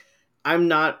 Like, I'm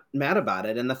not mad about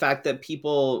it. And the fact that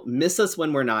people miss us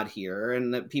when we're not here,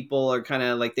 and that people are kind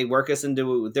of like, they work us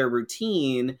into their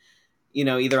routine, you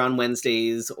know, either on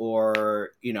Wednesdays or,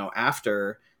 you know,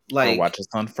 after, like, or watch us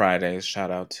on Fridays. Shout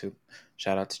out to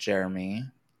Jeremy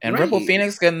and right. Rebel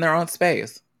Phoenix getting their own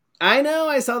space. I know,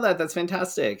 I saw that. That's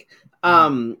fantastic.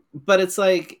 But it's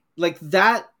like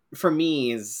that for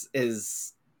me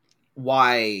is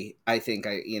why I think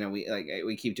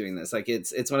we keep doing this. Like,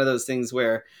 it's one of those things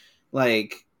where,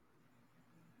 like,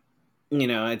 you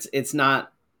know, it's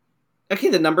not okay.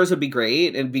 The numbers would be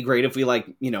great. It'd be great if we, like,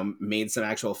 you know, made some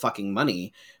actual fucking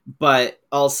money, but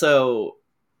also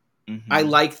I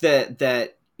like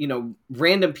that, you know,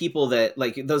 random people that,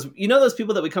 like, those, you know, those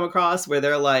people that we come across where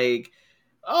they're like,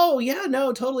 oh yeah,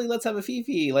 no, totally, let's have a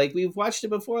Fefe, like, we've watched it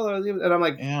before, and I'm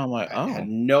like, yeah, I'm like, I had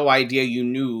no idea you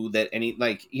knew that, any,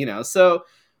 like, you know, so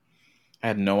I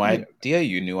had no idea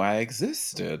you knew I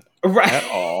existed, right, at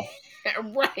all.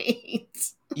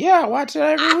 right. Yeah, I watch it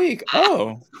every week.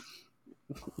 Oh,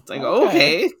 it's like,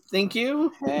 okay, thank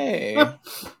you. Hey.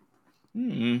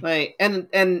 Like,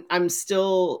 and I'm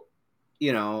still,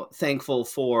 you know, thankful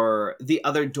for the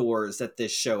other doors that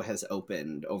this show has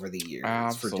opened over the years.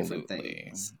 Absolutely. For different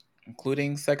things,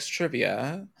 including sex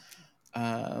trivia,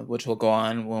 which will go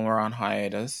on when we're on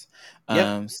hiatus.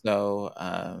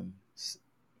 So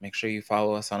make sure you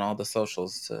follow us on all the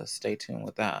socials to stay tuned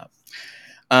with that.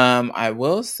 I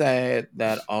will say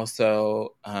that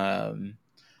also,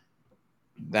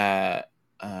 that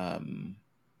I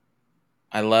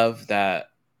love that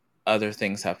other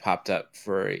things have popped up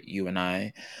for you and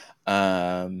I.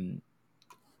 I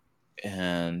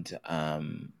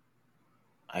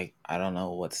don't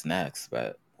know what's next,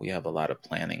 but we have a lot of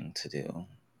planning to do,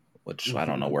 which I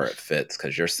don't know where it fits,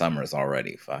 because your summer's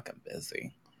already fucking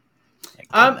busy.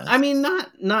 I mean,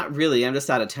 not really. I'm just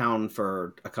out of town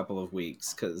for a couple of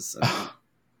weeks because I'm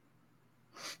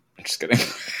just kidding.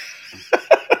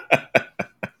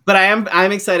 But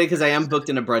I'm excited because I am booked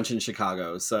in a brunch in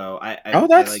Chicago. So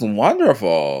that's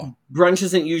wonderful. Brunch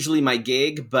isn't usually my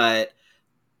gig, but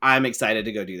I'm excited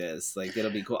to go do this. Like, it'll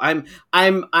be cool. I'm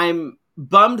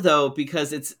bummed though,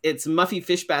 because it's Muffy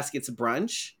Fish Basket's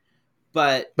brunch,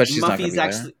 but she's Muffy's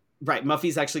actually right.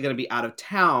 Muffy's actually going to be out of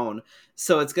town,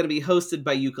 so it's going to be hosted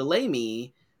by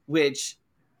Ukulele, which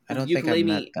I don't think I've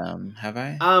met them. Have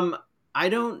I? I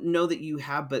don't know that you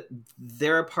have, but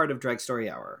they're a part of Drag Story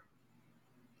Hour.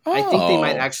 Oh. I think they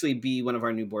might actually be one of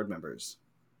our new board members.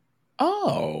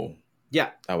 Oh.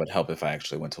 Yeah. That would help if I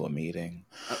actually went to a meeting.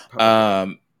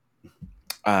 But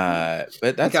that's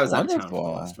wonderful. Out of town for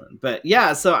the last one. But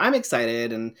yeah, so I'm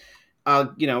excited, and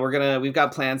we've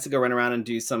got plans to go run around and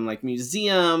do some like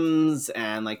museums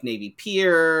and like Navy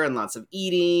Pier and lots of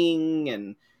eating.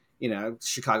 And,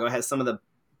 Chicago has some of the,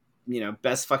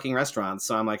 best fucking restaurants.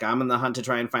 So I'm in the hunt to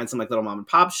try and find some like little mom and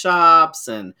pop shops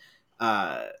and,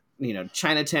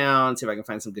 Chinatown, see if I can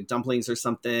find some good dumplings or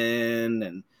something.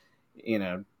 And,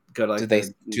 go to like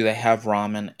do they have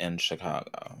ramen in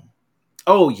Chicago?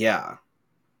 Oh, yeah.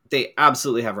 They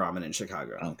absolutely have ramen in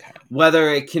Chicago. Okay. Whether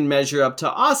it can measure up to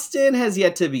Austin has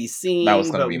yet to be That was seen, going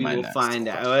to but be we my will next find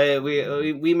question. out.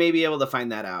 We may be able to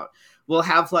find that out. We'll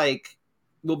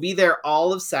be there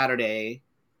all of Saturday.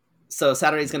 So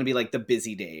Saturday is going to be like the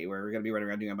busy day where we're going to be running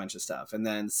around doing a bunch of stuff. And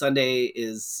then Sunday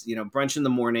is, brunch in the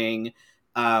morning.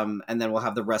 And then we'll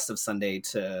have the rest of Sunday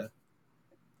to,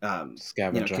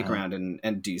 Scavenger kick hunt. around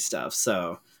and do stuff.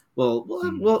 So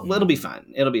it'll be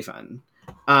fun. It'll be fun.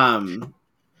 And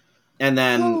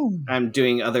then I'm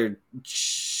doing other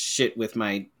shit with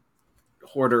my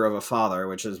hoarder of a father,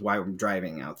 which is why I'm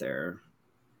driving out there.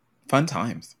 Fun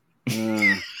times.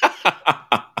 Mm.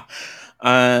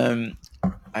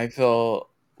 I feel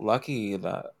lucky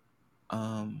that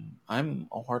I'm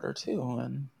a hoarder too,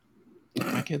 and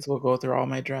my kids will go through all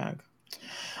my drag.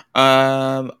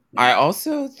 I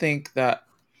also think that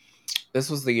this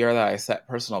was the year that I set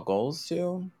personal goals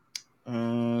to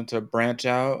branch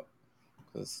out,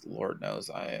 because Lord knows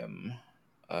I am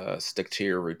a stick to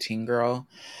your routine girl.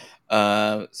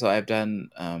 So I've done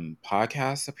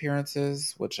podcast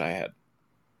appearances, which I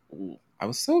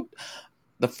was so,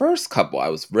 the first couple I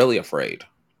was really afraid.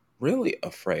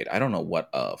 I don't know what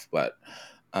of, but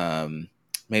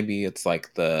maybe it's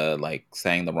like the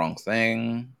saying the wrong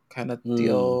thing kind of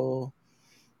deal.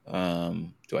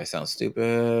 Do I sound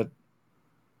stupid?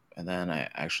 And then I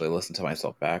actually listened to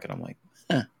myself back and I'm like,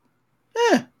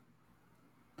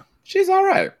 she's all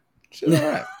right. She's all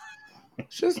right.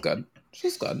 She's good.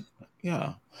 She's good.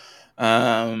 Yeah.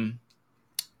 I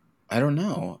don't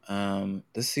know.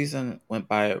 This season went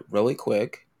by really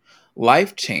quick.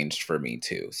 Life changed for me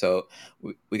too. So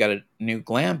we got a new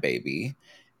glam baby,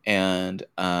 and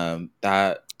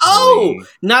that really.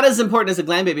 Not as important as a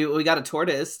glam baby, but we got a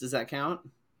tortoise. Does that count?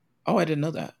 Oh, I didn't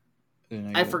know that.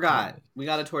 I forgot. We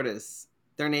got a tortoise.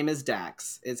 Their name is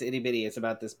Dax. It's itty bitty. It's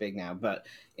about this big now, but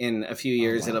in a few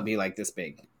years it'll be like this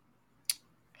big.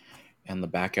 And the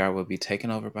backyard will be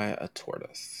taken over by a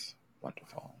tortoise.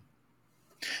 Wonderful.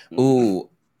 Ooh,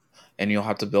 and you'll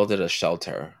have to build it a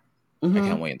shelter. I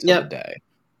can't wait until the day.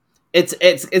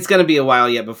 It's gonna be a while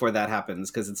yet before that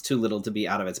happens because it's too little to be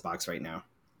out of its box right now.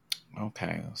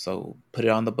 Okay, so put it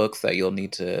on the books that you'll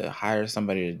need to hire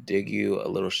somebody to dig you a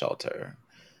little shelter,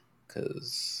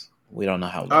 because we don't know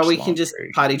how much. Or we can just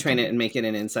potty train it and make it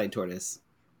an inside tortoise.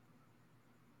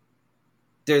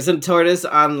 There's a tortoise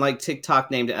on like TikTok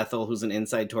named Ethel who's an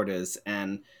inside tortoise,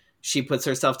 and she puts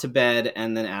herself to bed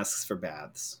and then asks for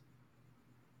baths.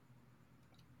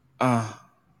 Huh.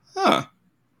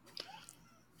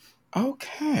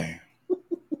 Okay.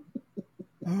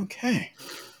 Okay.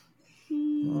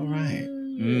 All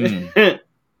right.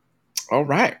 All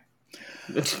right.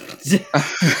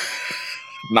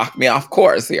 Knock me off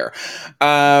course here.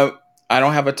 I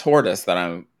don't have a tortoise that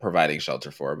I'm providing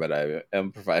shelter for, but I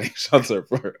am providing shelter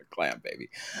for a glam baby.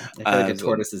 I feel like a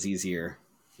tortoise is easier.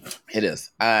 It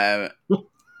is. And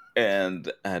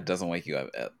it doesn't wake you up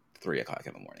at 3:00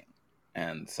 in the morning.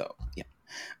 And so, yeah.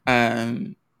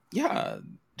 Yeah.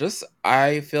 Just,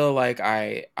 I feel like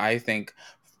I think,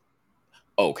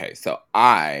 okay, so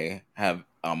I have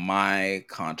on my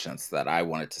conscience that I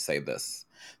wanted to say this.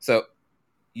 So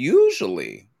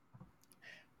usually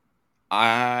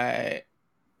I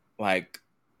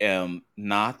am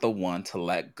not the one to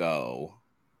let go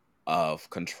of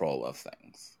control of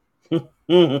things.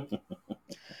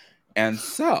 And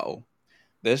so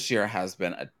this year has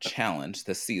been a challenge.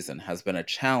 This season has been a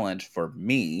challenge for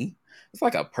me. It's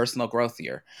like a personal growth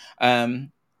year.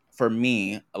 For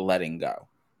me, letting go.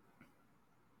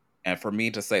 And for me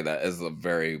to say that is a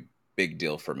very big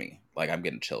deal for me. Like, I'm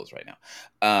getting chills right now.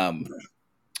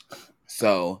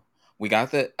 So we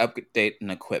got the update in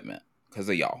equipment because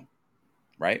of y'all,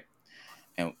 right?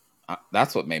 And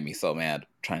that's what made me so mad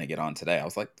trying to get on today. I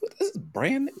was like, this is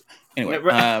brand new. Anyway,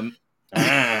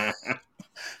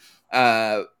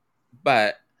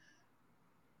 but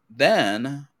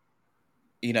then,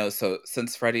 so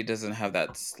since Freddy doesn't have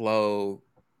that slow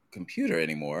computer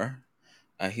anymore,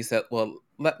 he said, well,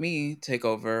 let me take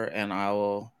over and I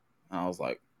was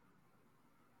like,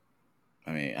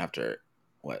 I mean, after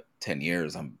 10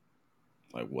 years, I'm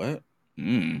like, what?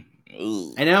 I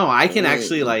know. I can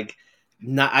actually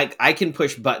I can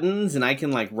push buttons and I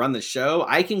can run the show.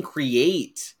 I can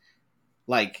create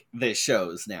like the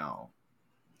shows now.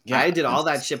 Yeah. I did all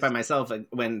that shit by myself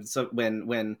when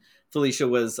Felicia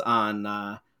was on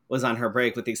her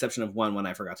break, with the exception of one when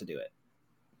I forgot to do it.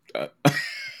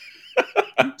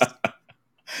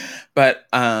 But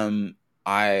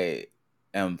I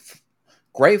am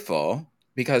grateful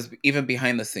because even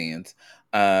behind the scenes,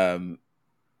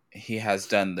 he has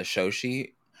done the show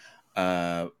sheet,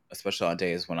 especially on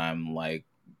days when I'm like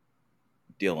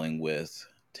dealing with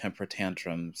temper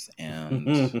tantrums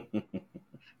and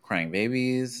crying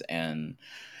babies. And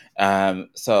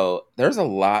so there's a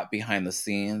lot behind the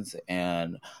scenes,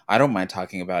 and I don't mind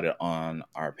talking about it on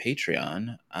our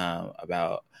Patreon,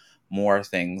 about more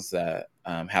things that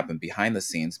happen behind the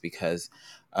scenes, because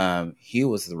he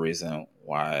was the reason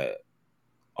why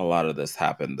a lot of this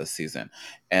happened this season.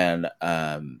 And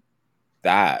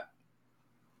that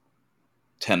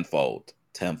tenfold,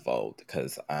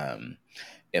 because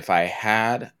if I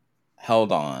had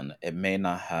held on, it may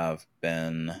not have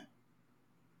been.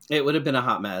 It would have been a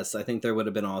hot mess. I think there would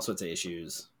have been all sorts of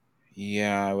issues.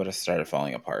 Yeah, I would have started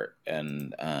falling apart.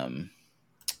 And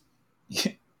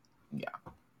yeah.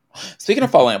 Speaking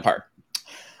of falling apart,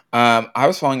 I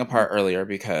was falling apart earlier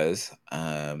because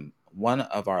one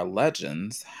of our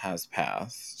legends has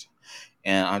passed.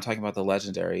 And I'm talking about the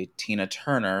legendary Tina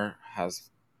Turner has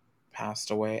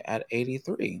passed away at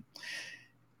 83.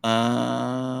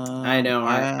 I know.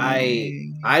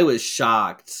 I was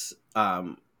shocked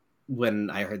when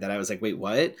I heard that. I was like, wait,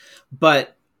 what?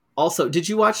 But also, did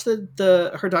you watch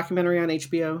her documentary on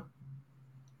HBO?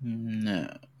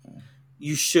 No.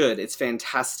 You should. It's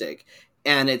fantastic.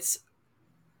 And it's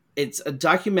a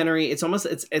documentary. It's almost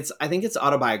it's I think it's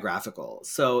autobiographical.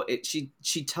 So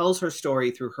she tells her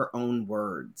story through her own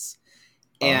words.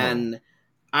 And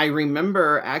I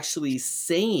remember actually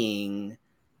saying,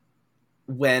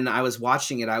 when I was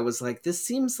watching it, I was like, this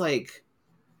seems like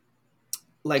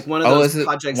one of those is it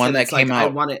projects one that that it's like, came I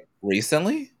out want it.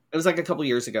 recently? It was like a couple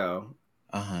years ago.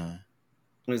 Uh-huh.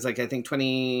 It was like, I think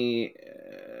late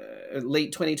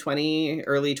 2020,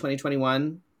 early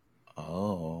 2021.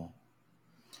 Oh.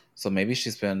 So maybe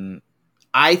she's been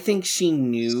I think she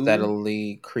knew.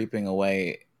 steadily creeping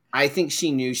away. I think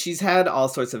she knew. She's had all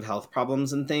sorts of health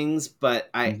problems and things, but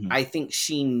I think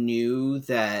she knew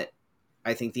that,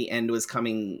 I think the end was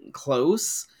coming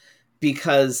close,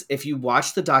 because if you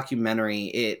watch the documentary,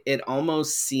 it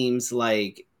almost seems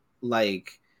like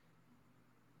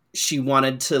she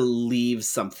wanted to leave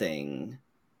something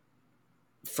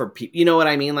for people. You know what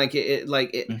I mean? Like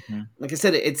like I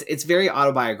said, it's very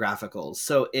autobiographical.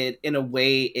 So in a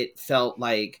way, it felt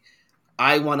like,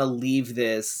 I want to leave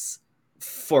this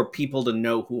for people to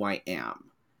know who I am.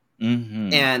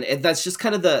 And that's just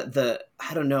kind of the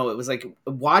I don't know. It was like,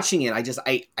 watching it,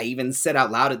 I even said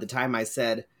out loud at the time, I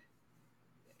said,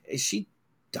 is she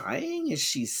dying? Is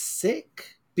she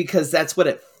sick? Because that's what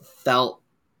it felt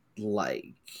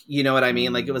like. You know what I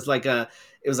mean? Like it was like a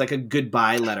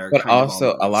goodbye letter, but kind of,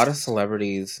 also a lot of almost.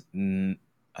 celebrities,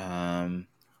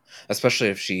 especially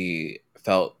if she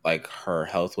felt like her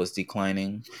health was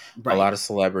declining, a lot Right. of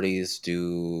celebrities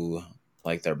do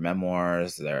like their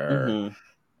memoirs, their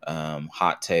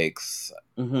hot takes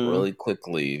really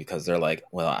quickly, because they're like,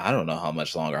 well, I don't know how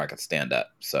much longer I could stand up,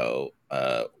 so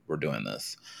we're doing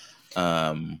this.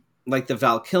 Like the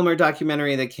Val Kilmer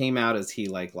documentary that came out, as he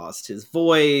like lost his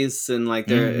voice, and like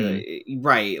they're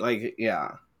right, like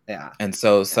yeah. And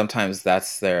so sometimes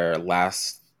that's their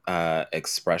last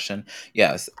expression.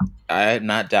 Yes, I'm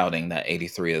not doubting that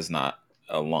 83 is not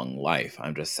a long life.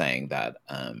 I'm just saying that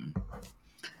I'm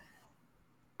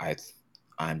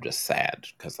just sad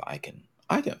because I can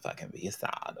fucking be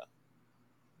sad.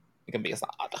 I can be sad.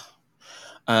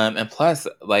 And plus,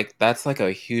 like, that's like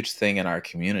a huge thing in our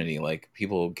community. Like,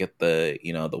 people get the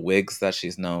the wigs that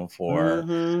she's known for,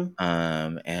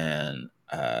 and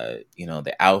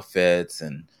the outfits,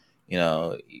 and you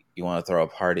want to throw a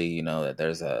party, that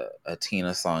there's a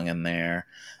Tina song in there.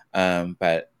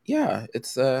 But yeah,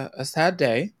 it's a sad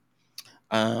day.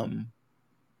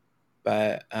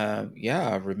 But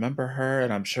yeah, remember her,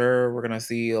 and I'm sure we're gonna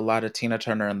see a lot of Tina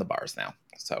Turner in the bars now.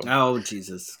 So, Oh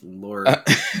Jesus Lord.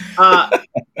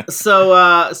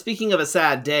 So speaking of a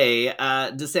sad day,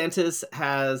 DeSantis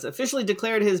has officially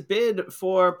declared his bid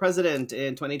for president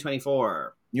in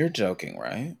 2024. you're joking,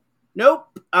 right?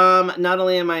 Nope. Not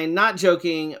only am I not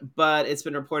joking, but it's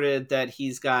been reported that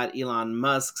he's got Elon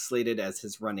Musk slated as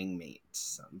his running mate.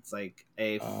 So it's like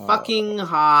a fucking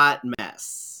hot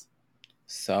mess.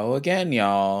 So again,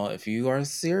 y'all, if you are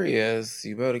serious,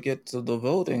 you better get to the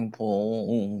voting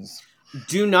polls.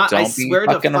 Do not. I Don't be swear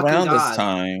to fucking fucking around this God.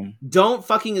 time. Don't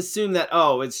fucking assume that.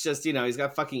 Oh, it's just he's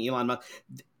got fucking Elon Musk.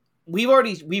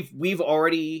 we've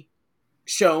already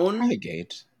shown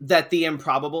Highgate. that the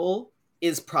improbable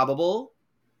is probable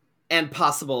and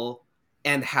possible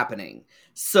and happening.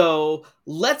 So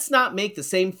let's not make the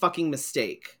same fucking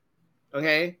mistake.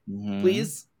 Okay? Mm-hmm.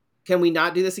 Please? Can we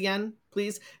not do this again?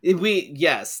 Please? The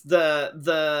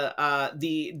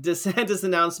DeSantis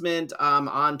announcement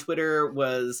on Twitter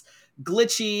was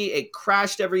glitchy. It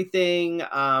crashed everything.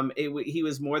 He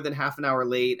was more than half an hour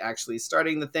late actually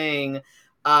starting the thing.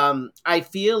 I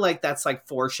feel like that's like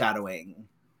foreshadowing.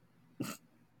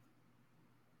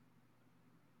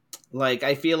 Like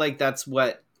I feel like that's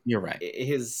what You're right.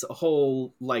 his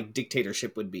whole like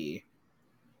dictatorship would be.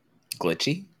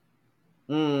 Glitchy?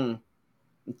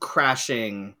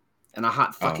 Crashing and a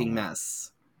hot fucking Oh.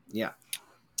 mess. Yeah.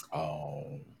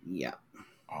 Oh. Yeah.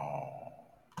 Oh.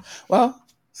 Well,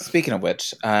 speaking of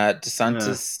which,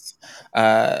 DeSantis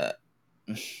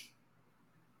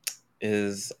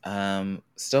is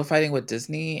still fighting with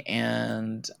Disney,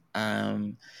 and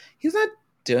he's not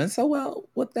doing so well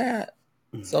with that.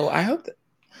 So I hope that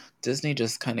Disney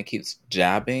just kind of keeps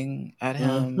jabbing at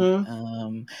him,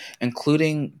 Mm-hmm.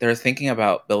 including they're thinking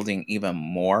about building even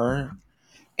more.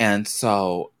 And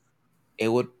so it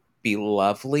would be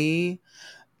lovely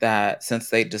that since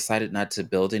they decided not to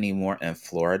build anymore in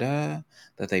Florida,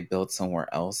 that they build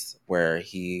somewhere else where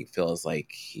he feels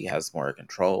like he has more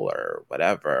control or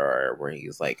whatever, or where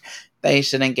he's like, they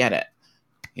shouldn't get it.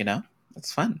 You know?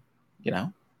 It's fun, you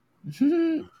know?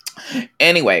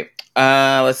 Anyway,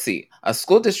 let's see. A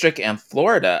school district in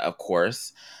Florida, of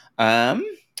course,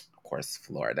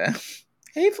 Florida.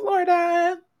 Hey,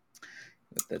 Florida.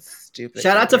 With this stupid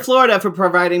Shout out to governor. Florida for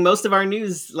providing most of our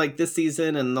news like this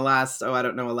season and the last, I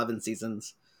don't know, 11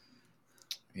 seasons.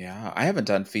 Yeah, I haven't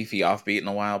done Fefe offbeat in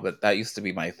a while, but that used to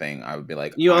be my thing. I would be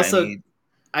like, You also,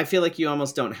 I feel like you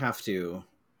almost don't have to.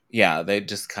 yeah, they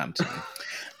just come to me.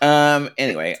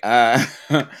 Anyway,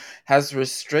 has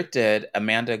restricted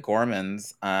Amanda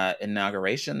Gorman's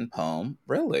inauguration poem,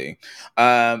 really,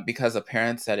 because a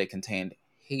parent said it contained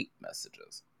hate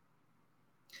messages.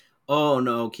 Oh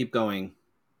no, keep going.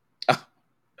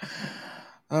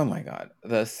 Oh my God.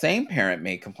 The same parent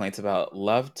made complaints about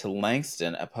Love to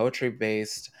Langston, a poetry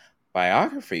based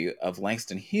biography of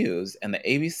Langston Hughes, and the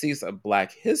ABC's of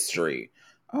Black History.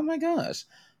 Oh my gosh.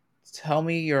 Tell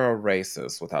me you're a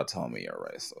racist without telling me you're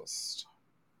a racist.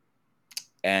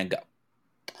 And go.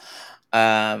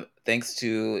 Thanks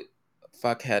to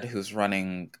Fuckhead who's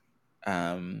running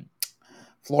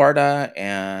Florida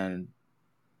and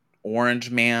Orange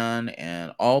Man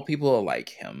and all people like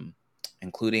him,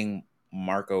 including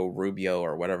Marco Rubio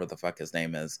or whatever the fuck his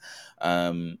name is,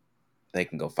 they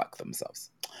can go fuck themselves.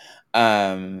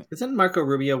 Isn't Marco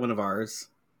Rubio one of ours?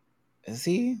 Is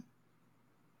he?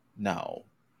 No.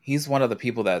 He's one of the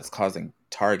people that's causing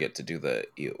Target to do the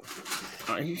ew.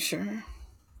 Are you sure?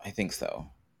 I think so.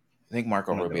 I think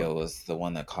Marco Rubio was the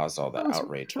one that caused all the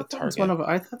outrage with Target.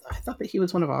 I thought that he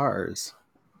was one of ours.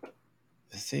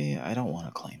 See, I don't want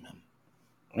to claim him.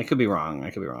 I could be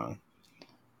wrong.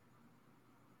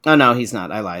 Oh no, he's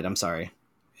not. I lied. I'm sorry.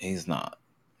 He's not.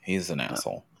 He's an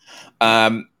asshole.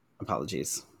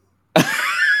 Apologies.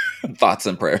 Thoughts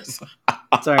and prayers.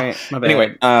 Sorry, my bad.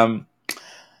 Anyway,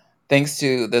 thanks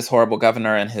to this horrible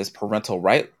governor and his parental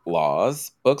right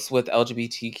laws, books with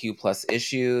LGBTQ plus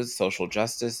issues, social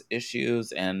justice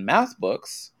issues, and math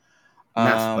books.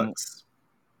 Math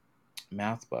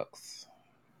books.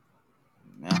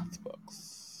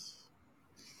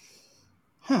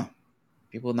 Huh.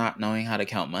 People not knowing how to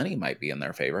count money might be in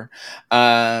their favor.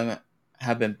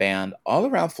 Have been banned all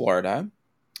around Florida.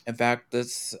 In fact,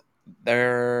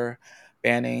 they're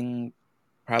banning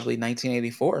probably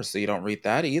 1984, so you don't read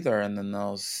that either. And then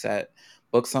they'll set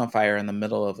books on fire in the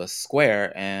middle of a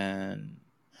square and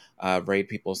raid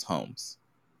people's homes.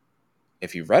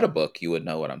 If you read a book, you would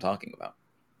know what I'm talking about.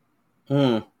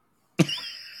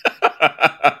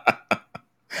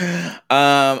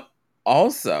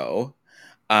 Also,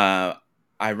 I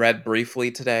read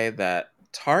briefly today that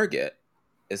Target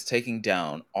is taking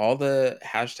down all the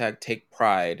hashtag Take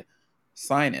Pride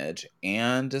signage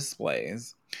and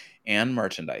displays and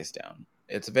merchandise down.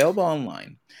 It's available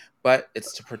online, but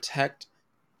it's to protect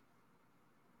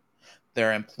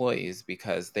their employees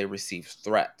because they receive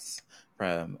threats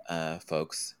from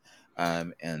folks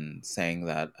and saying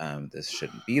that this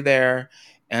shouldn't be there.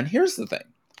 And here's the thing.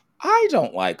 I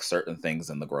don't like certain things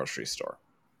in the grocery store.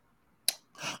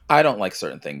 I don't like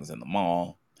certain things in the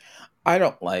mall. I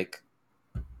don't like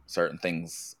certain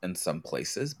things in some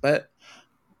places, but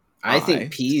I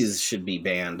think peas should be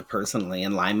banned personally,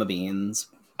 and lima beans.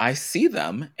 I see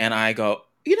them and I go,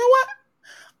 you know what?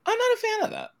 I'm not a fan of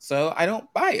that, so I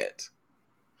don't buy it.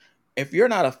 if you're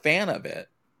not a fan of it,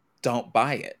 don't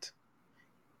buy it.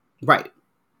 Right.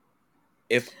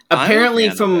 If I'm a Apparently,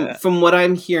 fan of from it, from what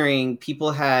I'm hearing,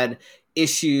 people had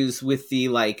issues with the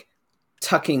like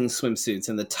tucking swimsuits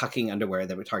and the tucking underwear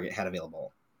that Target had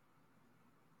available.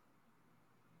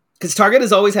 Because Target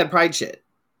has always had Pride shit.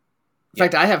 In yeah.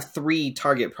 fact, I have 3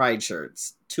 Target Pride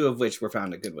shirts, 2 of which were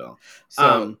found at Goodwill.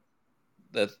 So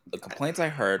the complaints I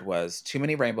heard was too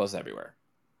many rainbows everywhere.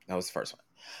 That was the first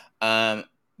one.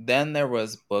 Then there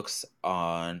was books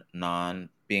on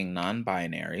being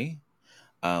non-binary,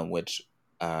 which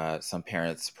some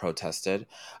parents protested.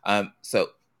 So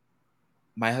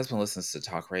my husband listens to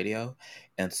talk radio,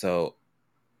 and so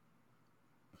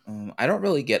I don't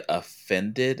really get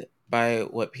offended by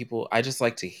what people. I just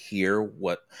like to hear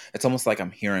what. It's almost like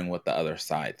I'm hearing what the other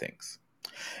side thinks.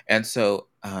 And so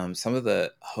some of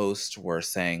the hosts were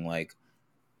saying like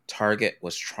Target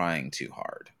was trying too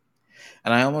hard.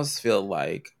 And I almost feel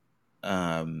like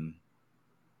and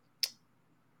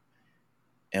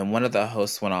one of the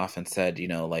hosts went off and said,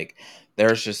 like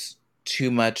there's just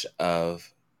too much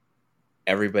of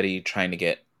everybody trying to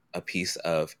get a piece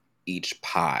of each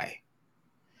pie.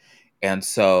 And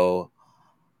so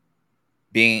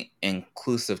being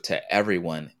inclusive to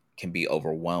everyone can be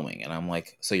overwhelming. And I'm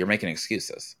like, so you're making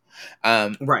excuses.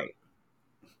 right.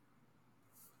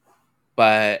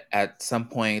 But at some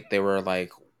point they were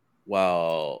like,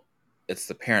 well, it's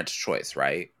the parent's choice,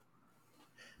 right?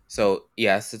 So,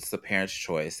 yes, it's the parent's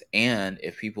choice. And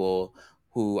if people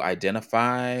who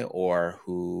identify or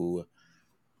who,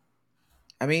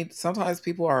 I mean, sometimes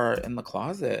people are in the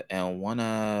closet and want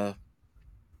to,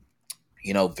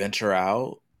 venture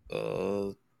out.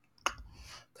 Because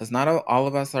not all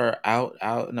of us are out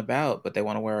and about, but they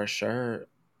want to wear a shirt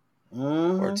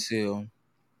or Mm-hmm. two.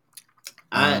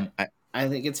 I I, I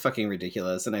think it's fucking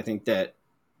ridiculous, and I think that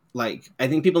I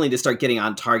think people need to start getting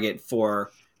on Target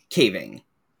for caving.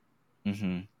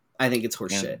 mm-hmm. I think it's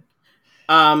horseshit.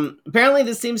 And Apparently,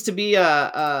 this seems to be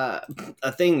a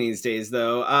thing these days,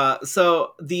 though.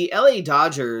 So the LA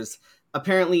Dodgers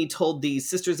apparently told the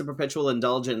Sisters of Perpetual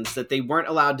Indulgence that they weren't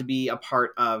allowed to be a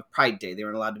part of Pride Day. They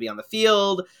weren't allowed to be on the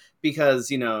field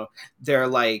because they're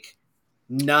like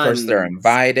first they're nuns,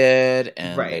 invited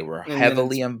and they right? were And then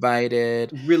heavily it's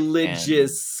invited. And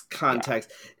religious yeah.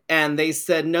 context, and they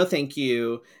said no, thank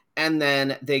you. And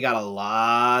then they got a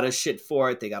lot of shit for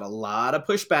it. They got a lot of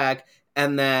pushback,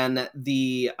 and then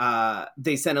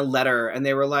they sent a letter, and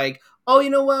they were like, "Oh, you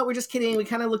know what? We're just kidding. We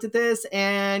kind of looked at this,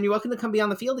 and you're welcome to come be on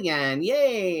the field again.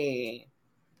 Yay!"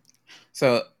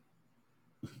 So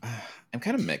I'm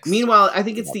kind of mixed Meanwhile, I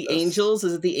think it's about the this. Angels.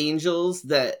 Is it the Angels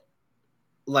that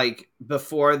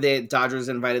before the Dodgers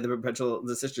invited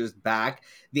the sisters back,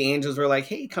 the Angels were like,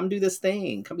 "Hey, come do this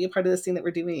thing. Come be a part of this thing that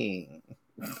we're doing."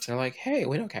 They're like, hey,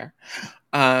 we don't care.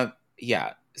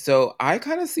 Yeah. So I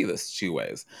kind of see this two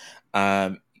ways.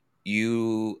 Um,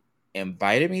 you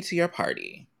invited me to your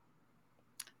party.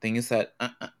 Then you said,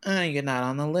 you're not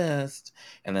on the list.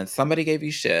 And then somebody gave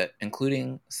you shit,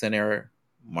 including Senator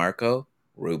Marco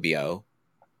Rubio.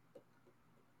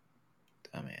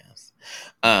 Dumbass.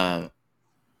 Um,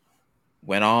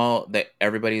 when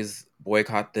everybody's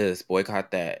boycott this,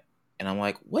 boycott that. And I'm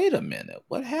like, wait a minute,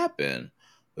 what happened?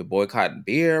 We're boycotting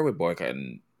beer, we're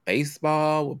boycotting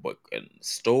baseball, we're boycotting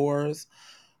stores.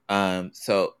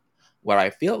 So what I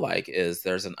feel like is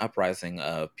there's an uprising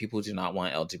of people who do not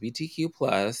want LGBTQ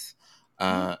plus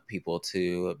people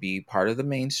to be part of the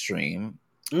mainstream.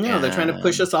 No, they're trying to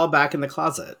push And us all back in the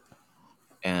closet.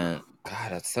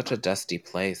 God, it's such a dusty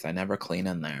place. I never clean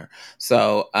in there.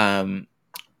 So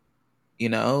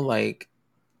like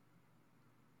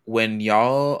when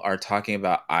y'all are talking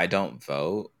about I don't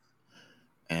vote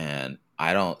and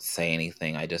I don't say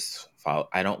anything, I just follow.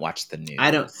 I don't watch the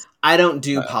I don't news. I don't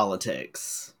do Uh,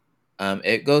 politics.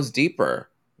 it goes deeper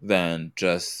than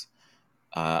just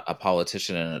a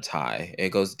politician in a tie. It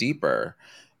goes deeper.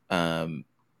 Um,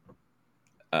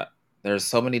 uh, there's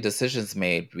so many decisions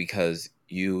made because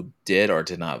you did or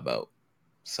did not vote.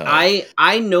 So, I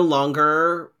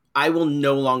will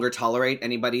no longer tolerate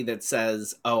anybody that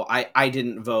says, "Oh, I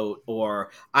didn't vote,"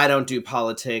 or "I don't do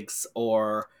politics,"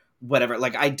 or whatever.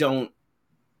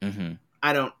 mhm,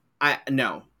 I don't I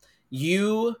no.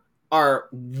 You are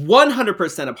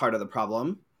 100% a part of the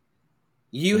problem.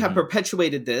 You have mhm,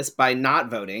 perpetuated this by not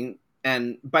voting,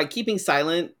 and by keeping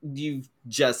silent, you've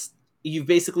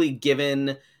basically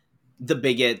given the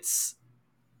bigots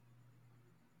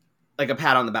like a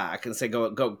pat on the back and say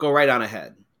go right on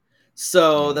ahead.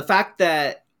 So yeah, the fact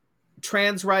that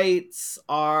trans rights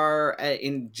are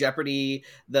in jeopardy,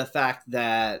 the fact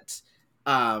that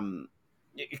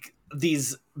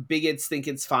these bigots think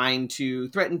it's fine to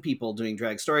threaten people doing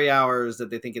drag story hours, that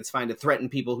they think it's fine to threaten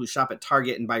people who shop at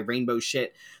Target and buy rainbow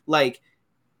shit. Like,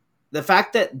 the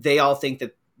fact that they all think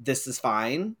that this is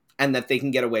fine and that they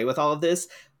can get away with all of this,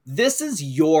 this is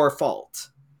your fault.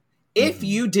 If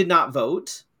you did not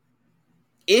vote,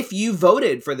 if you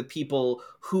voted for the people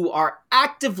who are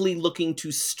actively looking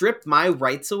to strip my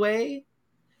rights away,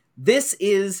 this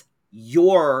is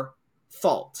your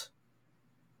fault.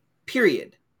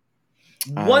 Period.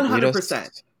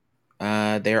 100%.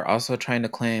 They're also trying to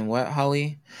claim what,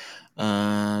 Holly?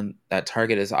 That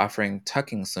Target is offering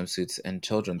tucking swimsuits in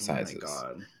children's sizes. Oh my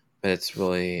God. But it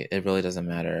really doesn't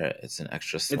matter. It's an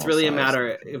extra small. It's really size a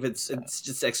matter if it's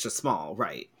just extra small,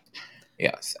 right?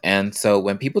 Yes. And so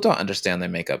when people don't understand, they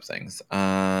make up things.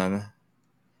 The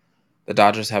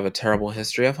Dodgers have a terrible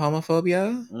history of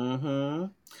homophobia. Mm-hmm.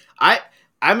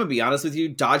 I'm gonna be honest with you,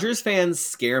 Dodgers fans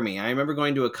scare me. I remember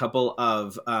going to a couple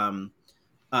of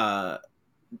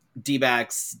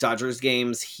D-backs Dodgers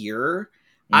games here.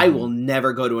 I will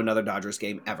never go to another Dodgers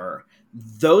game ever.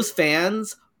 Those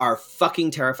fans are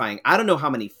fucking terrifying. I don't know how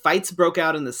many fights broke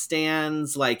out in the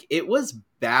stands. Like, it was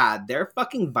bad. They're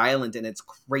fucking violent and it's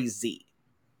crazy.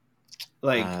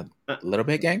 Like, a little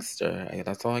bit gangster.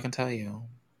 That's all I can tell you.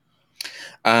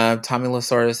 Tommy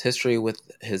Lasorda's history with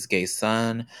his gay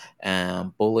son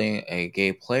and bullying a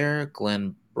gay player,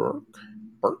 Glenn Burke,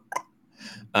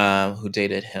 who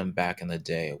dated him back in the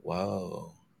day.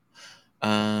 Whoa.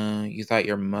 You thought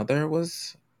your mother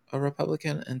was a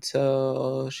Republican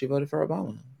until she voted for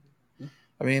Obama.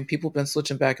 I mean, people have been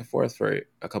switching back and forth for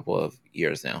a couple of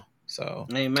years now. So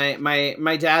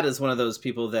my dad is one of those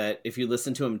people that if you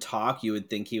listen to him talk, you would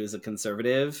think he was a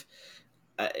conservative,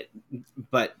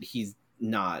 but he's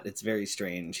not. It's very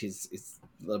strange. He's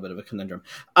a little bit of a conundrum.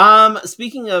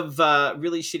 Speaking of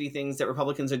really shitty things that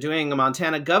Republicans are doing, a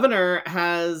Montana governor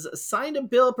has signed a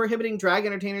bill prohibiting drag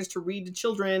entertainers to read to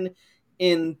children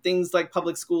in things like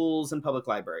public schools and public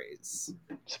libraries.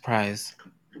 Surprise.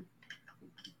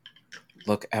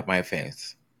 Look at my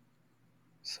face.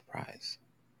 Surprise.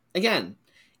 Again,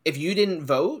 if you didn't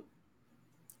vote,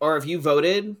 or if you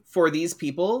voted for these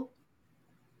people,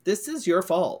 this is your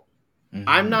fault.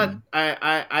 I'm not,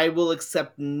 I will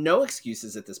accept no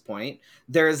excuses at this point.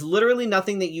 There is literally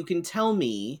nothing that you can tell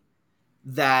me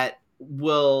that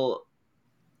will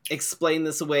explain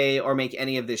this away or make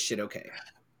any of this shit okay.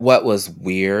 What was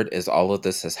weird is all of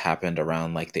this has happened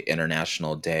around like the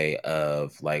International Day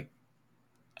of like,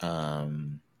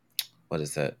 what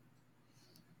is it?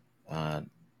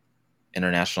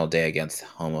 International Day Against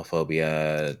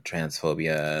Homophobia,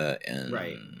 Transphobia,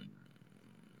 and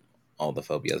all the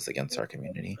phobias against our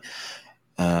community.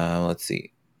 Let's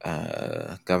see.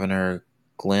 Governor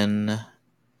Glenn,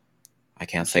 I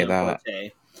can't say that.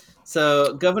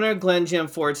 So Governor Glenn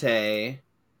Gianforte,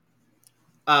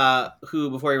 who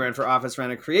before he ran for office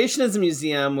ran a creationism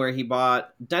museum where he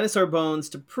bought dinosaur bones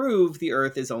to prove the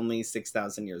Earth is only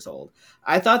 6,000 years old.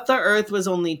 I thought the Earth was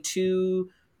only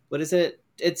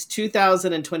it's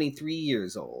 2,023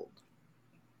 years old.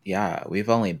 Yeah, we've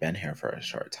only been here for a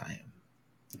short time.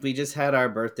 We just had our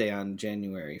birthday on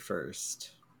January 1st.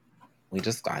 We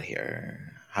just got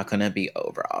here. How can it be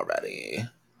over already?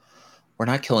 We're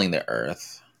not killing the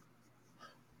Earth.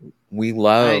 We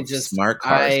love smart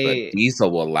cars, but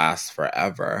diesel will last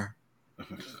forever.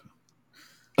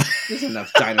 There's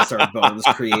enough dinosaur bones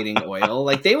creating oil.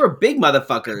 Like, they were big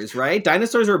motherfuckers, right?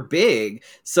 Dinosaurs were big.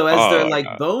 So as they're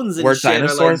like bones and shit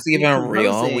dinosaurs are like even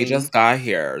real? We just got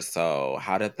here. So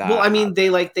how did that Well, I mean,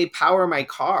 happen? they power my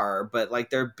car, but like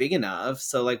they're big enough.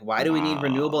 So like, why do we need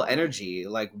renewable energy?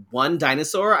 Like, one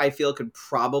dinosaur I feel could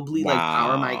probably like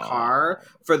power my car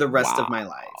for the rest of my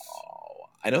life.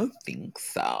 I don't think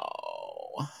so.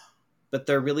 But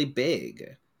they're really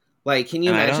big. Like, can you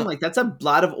imagine? Like, that's a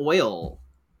lot of oil.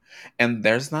 And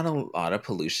there's not a lot of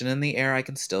pollution in the air. I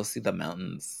can still see the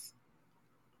mountains.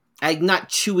 I'm not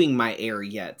chewing my air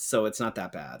yet, so it's not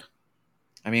that bad.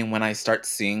 I mean, when I start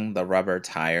seeing the rubber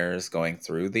tires going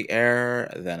through the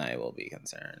air, then I will be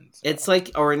concerned. So. It's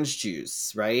like orange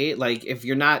juice, right? Like, if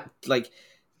you're not like,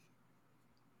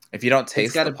 if you don't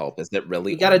taste the pulp, is it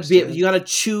really? You gotta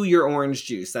chew your orange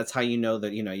juice. That's how you know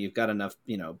that you've got enough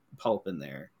pulp in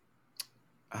there.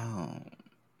 Oh.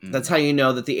 That's how you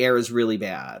know that the air is really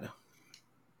bad.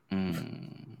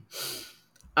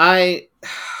 I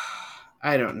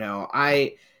don't know.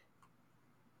 I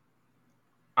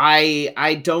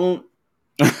don't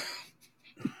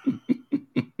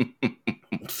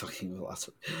fucking lost.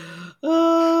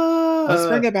 Let's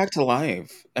bring it back to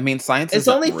life. I mean, science is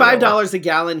only $5 a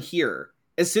gallon here.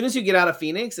 As soon as you get out of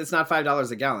Phoenix, it's not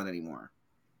 $5 a gallon anymore.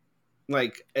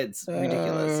 Like, it's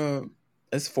ridiculous.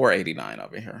 It's $4.89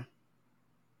 over here.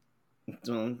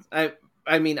 Well,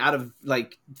 I mean, out of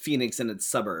like Phoenix and its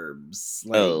suburbs,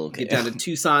 like Okay. get down to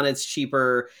Tucson, it's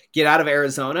cheaper. Get out of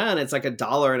Arizona, and it's like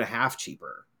 $1.50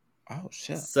 cheaper. Oh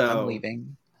shit! I'm So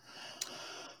leaving.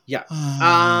 yeah,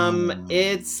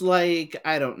 it's like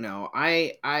I don't know.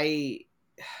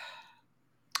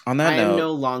 On that I'm note,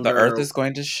 no the Earth longer. is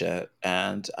going to shit,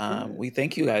 and we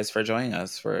thank you guys for joining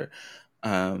us for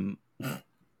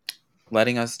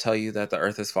letting us tell you that the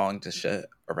Earth is falling to shit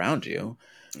around you,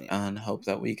 and hope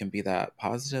that we can be that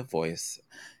positive voice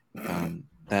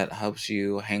that helps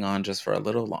you hang on just for a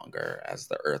little longer as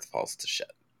the Earth falls to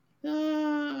shit. I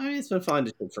mean, it's been falling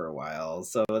to shit for a while,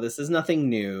 so this is nothing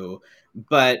new.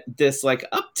 But this like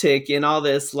uptick in all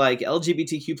this like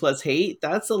LGBTQ plus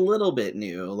hate—that's a little bit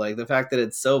new. Like the fact that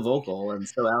it's so vocal and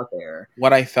so out there.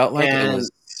 What I felt like it And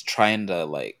was trying to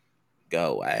like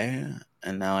go away,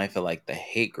 and now I feel like the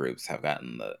hate groups have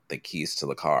gotten the keys to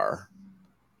the car.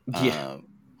 yeah,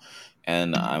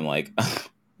 And I'm like,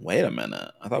 wait a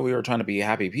minute, I thought we were trying to be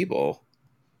happy people.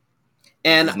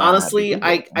 This and is not happy honestly, people.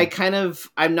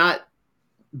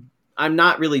 I'm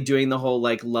not really doing the whole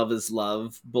like love is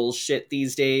love bullshit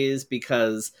these days,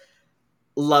 because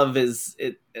love is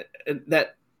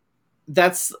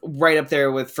that's right up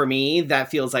there with, for me, that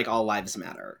feels like all lives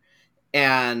matter.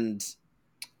 And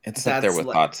It's up there that's with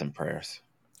like thoughts and prayers.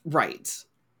 right.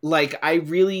 Like I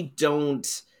really don't,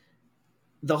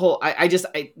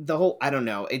 I don't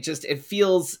know. It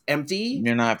feels empty.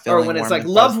 You're not Or feeling when it's warm like and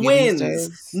love fuzzy these wins.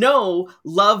 days? No,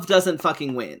 love doesn't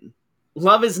fucking win.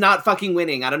 Love is not fucking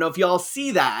winning. I don't know if y'all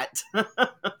see that.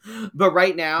 But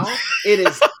right now, it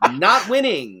is not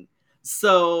winning.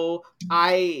 So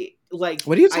I like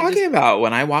What are you I just talking about?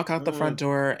 When I walk out the front mm,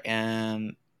 door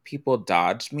and people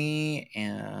dodge me,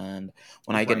 and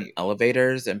when I get in right.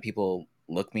 elevators and people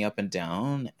look me up and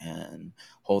down and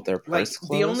hold their purse Like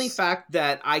the only close. fact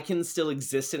that I can still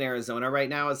exist in Arizona right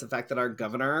now is the fact that our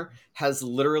governor has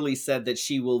literally said that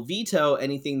she will veto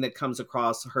anything that comes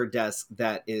across her desk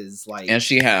that is like And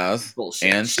she has.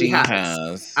 bullshit. And She she has.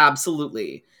 has.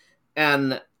 Absolutely.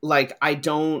 And like I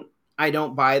don't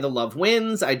buy the love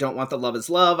wins. I don't want the love is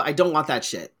love. I don't want that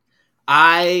shit.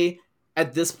 I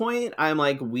At this point I'm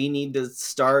like, we need to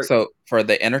start. So for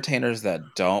the entertainers that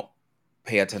don't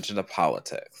pay attention to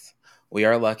politics, we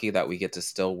are lucky that we get to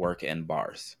still work in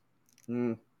bars.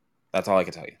 Mm, That's all I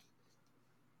can tell you.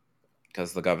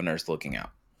 Because the governor's looking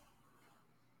out.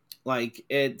 like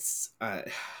it's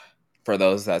For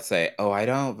those that say, oh, I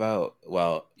don't vote,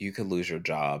 well, you could lose your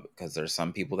job because there's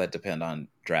some people that depend on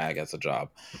drag as a job.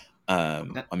 I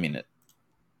mean,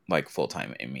 like full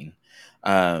time, I mean.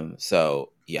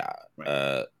 So, yeah.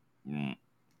 right.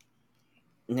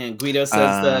 And Guido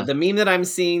says the meme that I'm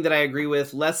seeing that I agree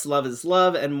with: less love is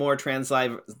love, and more trans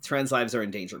lives are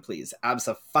in danger. Please,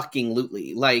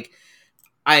 abso-fucking-lutely. Like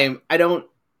I'm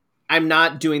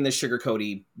not doing the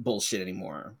sugarcoaty bullshit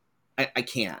anymore. I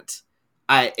can't.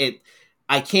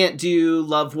 I can't do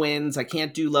love wins. I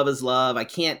can't do love is love. I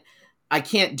can't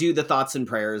do the thoughts and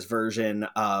prayers version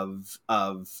of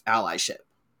allyship.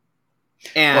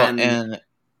 Well, And and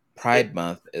Pride it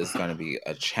Month is going to be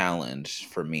a challenge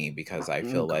for me because I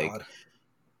oh feel like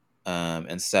god.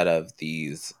 instead of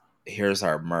these, here's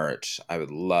our merch, I would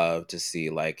love to see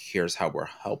like, here's how we're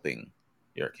helping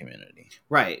your community.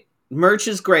 Right. Merch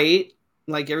is great.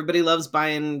 Like everybody loves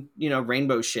buying,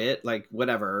 rainbow shit, like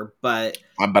whatever. But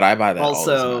But I buy that all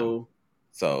the time. also,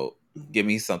 So give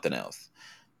me something else.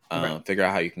 right, Figure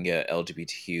out how you can get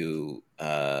LGBTQ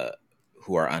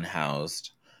who are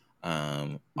unhoused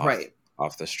off right.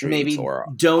 the streets Maybe or off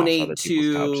other donate people's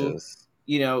to, couches.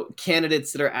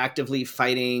 candidates that are actively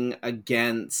fighting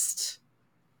against.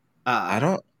 I Uh,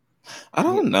 don't. I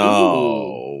don't ooh,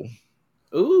 know.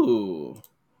 ooh.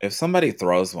 If somebody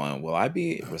throws one, will I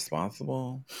be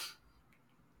responsible?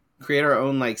 Create our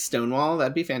own like Stonewall.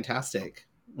 That'd be fantastic.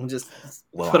 We'll just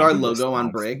Will put I our be logo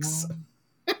on bricks. responsible?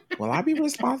 Will I be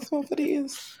responsible for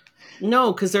these?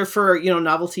 No, because they're for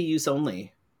novelty use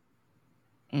only.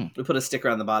 Mm, We put a sticker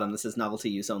on the bottom that says novelty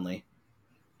use only.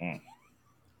 mm.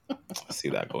 I see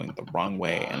that going the wrong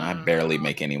way, and I barely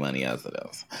make any money as it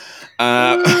is.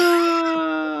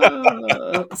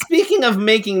 Speaking of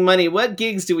making money, what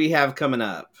gigs do we have coming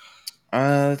up?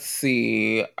 Let's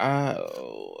see. I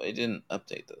didn't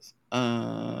update this.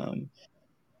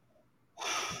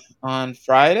 On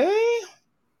Friday,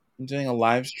 I'm doing a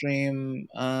live stream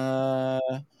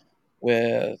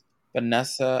with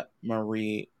Vanessa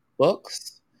Marie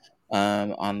Books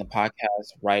on the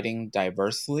podcast Writing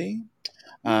Diversely.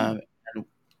 Hmm. And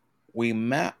we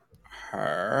met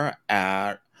her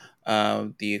at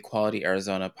the Equality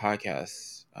Arizona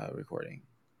podcast recording.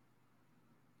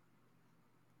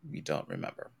 We don't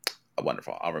remember.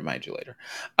 Wonderful. I'll remind you later.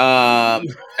 How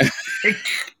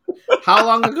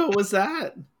long ago was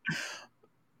that?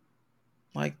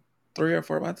 Like 3 or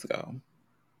 4 months ago.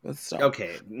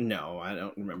 Okay, no, I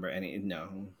don't remember any.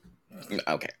 No.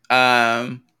 Okay.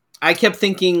 I kept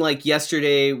thinking like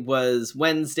yesterday was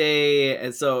Wednesday,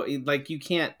 and so like you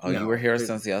can't. Oh, you were here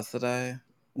since yesterday?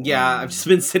 Yeah, I've just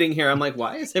been sitting here. I'm like,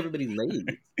 why is everybody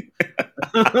late?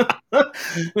 Oh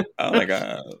my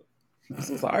god, I'm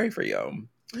so sorry for you.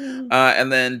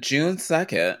 And then June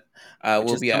 2nd,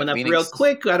 we'll be coming at up Phoenix. Real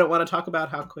quick. I don't want to talk about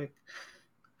how quick.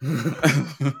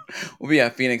 We'll be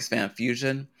at Phoenix Fan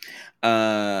Fusion,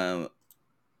 and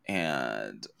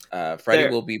Freddy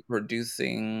will be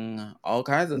producing all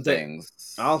kinds of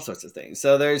things. All sorts of things.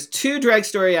 So there's 2 drag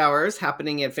story hours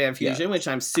happening at Fan Fusion, which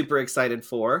I'm super excited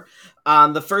for.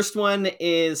 The first one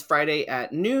is Friday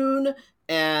at noon,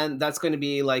 and that's going to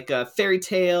be like a fairy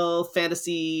tale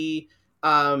fantasy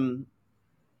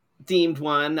themed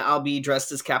one. I'll be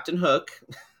dressed as Captain Hook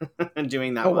and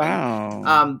doing that one.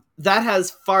 Wow. That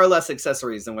has far less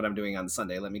accessories than what I'm doing on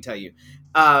Sunday, let me tell you.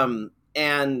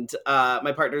 And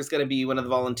my partner is going to be one of the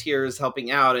volunteers helping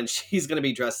out, and she's going to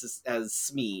be dressed as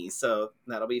Smee, so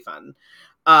that'll be fun.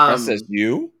 Dressed as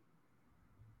you?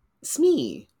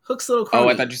 Smee, Hook's little crony. Oh,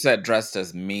 I thought you said dressed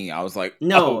as me. I was like,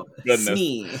 no, oh, goodness.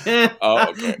 Smee. Oh,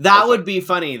 okay. That would be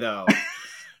funny, though.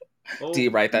 Do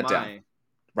you write that down?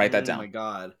 Write that down. Oh, my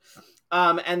God.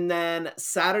 And then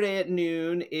Saturday at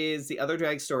noon is the other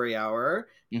drag story hour.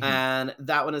 Mm-hmm. And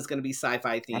that one is going to be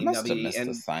sci-fi themed. I must have missed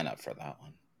the sign up for that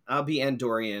one. I'll be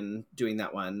Andorian doing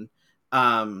that one.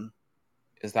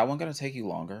 Is that one going to take you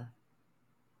longer?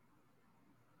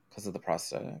 Because of the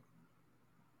prosthetic?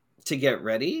 To get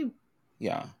ready?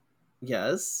 Yeah.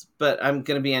 Yes, but I'm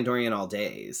going to be Andorian all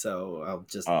day. So I'll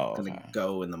just going to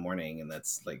go in the morning, and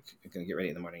that's like, I'm going to get ready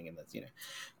in the morning, and that's, you know.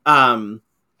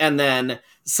 And then,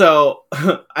 so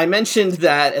I mentioned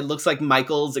that it looks like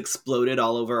Michael's exploded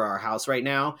all over our house right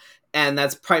now. And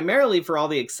that's primarily for all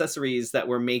the accessories that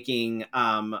we're making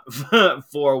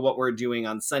for what we're doing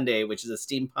on Sunday, which is a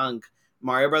steampunk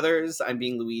Mario Brothers. I'm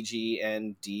being Luigi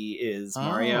and D is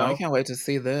Mario. I can't wait to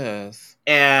see this.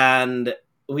 And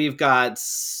we've got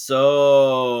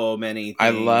so many things. I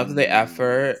love the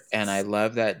effort, and I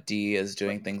love that D is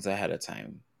doing things ahead of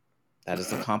time. That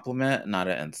is a compliment, not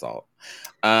an insult.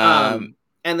 And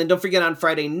then don't forget on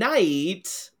Friday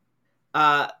night,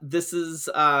 this is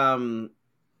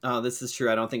this is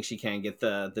true. I don't think she can get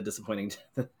the disappointed.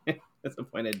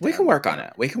 We can work on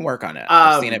it.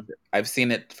 I've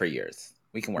seen it for years.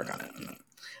 We can work on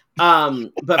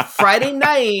it. But Friday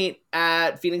night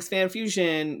at Phoenix Fan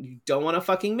Fusion, you don't want to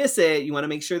fucking miss it. You want to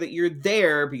make sure that you're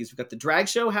there because we've got the drag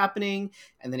show happening,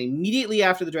 and then immediately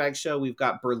after the drag show, we've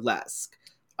got burlesque.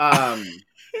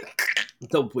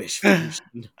 The wish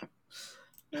version.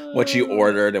 What you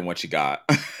ordered and what you got.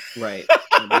 Right.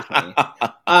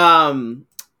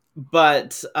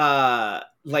 But I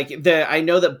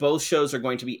know that both shows are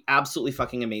going to be absolutely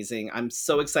fucking amazing. I'm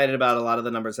so excited about a lot of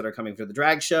the numbers that are coming for the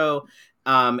drag show.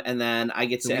 And then I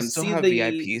get to MC still have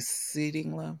VIP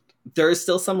seating left? There is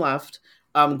still some left.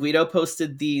 Guido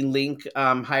posted the link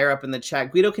higher up in the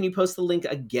chat. Guido, can you post the link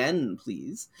again,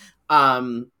 please?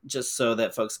 Just so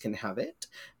that folks can have it.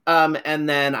 And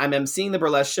then I'm emceeing the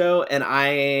burlesque show, and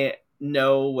I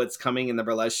know what's coming in the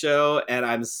burlesque show, and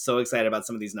I'm so excited about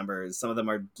some of these numbers. Some of them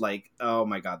are like, oh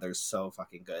my God, they're so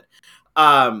fucking good.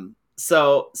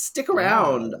 So stick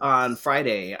around on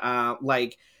Friday.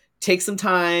 Take some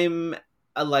time,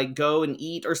 go and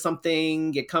eat or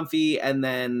something, get comfy, and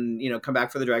then, come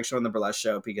back for the drag show and the burlesque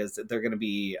show, because they're going to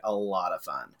be a lot of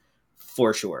fun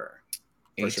for sure.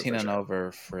 18 and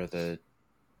over for the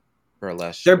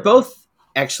burlesque. They're both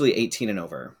actually 18 and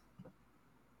over.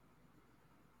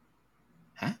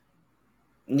 Huh?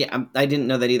 Yeah, I didn't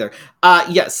know that either.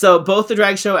 Yeah, so both the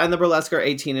drag show and the burlesque are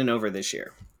 18 and over this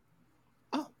year.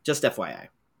 Oh. Just FYI.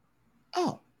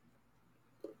 Oh.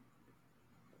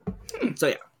 So,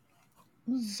 yeah.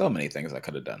 So many things I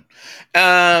could have done.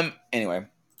 Anyway,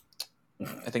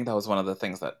 I think that was one of the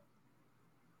things that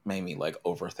made me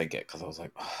overthink it, because I was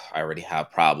like, oh, I already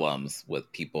have problems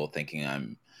with people thinking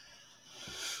I'm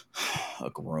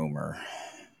a groomer.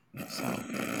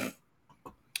 So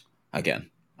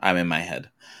again, I'm in my head.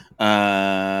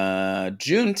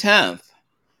 June 10th.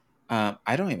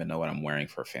 I don't even know what I'm wearing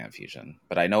for Fan Fusion,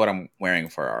 but I know what I'm wearing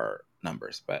for our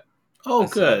numbers. But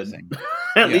good.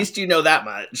 At least you know that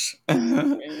much.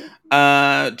 June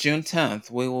 10th,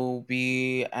 we will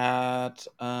be at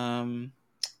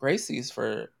Gracie's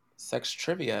for sex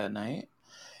trivia night,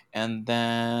 And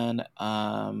then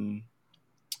on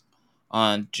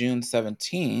June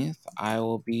 17th, I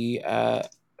will be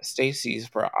at Stacy's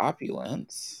for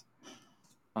Opulence.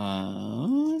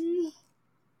 I'm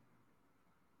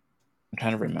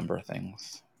trying to remember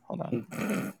things. Hold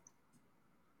on.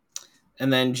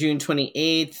 And then June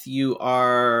 28th, you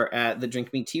are at the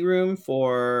Drink Me Tea Room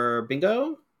for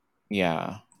bingo.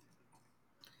 Yeah.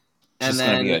 It's And just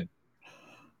going to be then a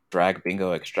drag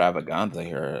bingo extravaganza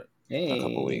here in a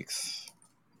couple hey, weeks.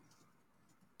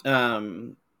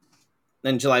 then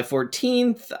July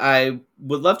 14th, I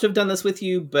would love to have done this with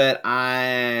you, but You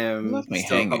I'm left me still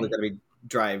probably hanging. going to be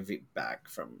driving back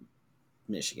from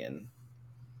Michigan.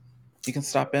 You can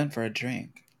stop in for a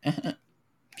drink.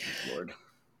 Lord.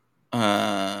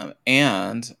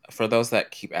 And for those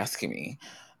that keep asking me,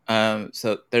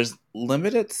 so there's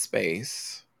limited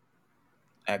space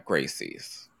at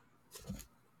Gracie's.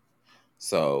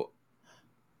 So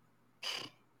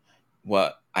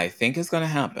what I think is going to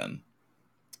happen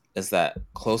is that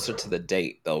closer to the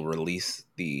date, they'll release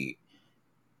the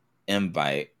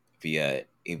invite via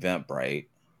Eventbrite.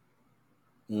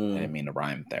 I didn't mean to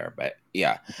rhyme there, but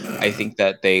yeah, I think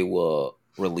that they will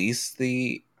release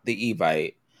the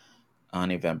Evite on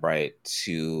Eventbrite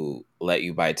to let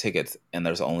you buy tickets, and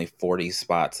there's only 40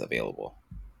 spots available.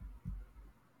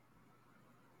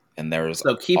 And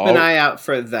So keep an eye out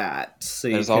for that. So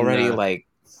you there's can. already like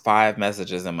 5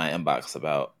 messages in my inbox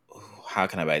about how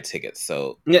can I buy tickets.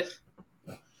 So Yeah. it's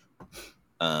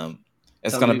Tell them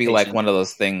gonna to be be like patient. one of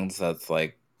those things that's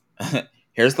like,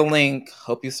 here's the link.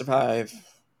 Hope you survive.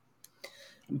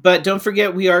 But don't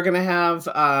forget, we are gonna have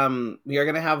some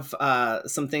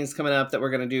things coming up that we're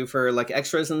gonna do for like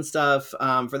extras and stuff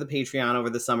for the Patreon over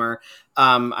the summer.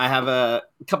 I have a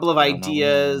couple of I don't know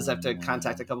ideas. I have to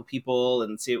contact a when. couple people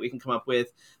and see what we can come up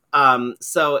with.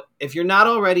 So if you're not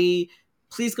already,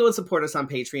 please go and support us on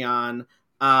Patreon.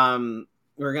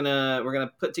 We're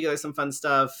gonna put together some fun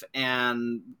stuff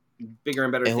and bigger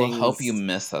and better It will help you things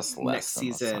miss us next less in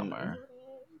the season, summer.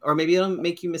 or maybe it'll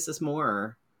make you miss us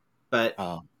more. But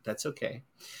Oh, that's okay.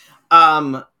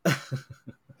 yikes.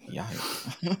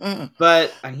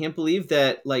 But I can't believe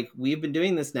that like we've been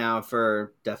doing this now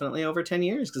for definitely over 10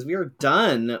 years because we are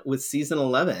done with season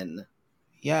 11.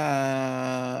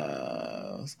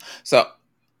 Yes. So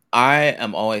I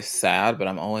am always sad, but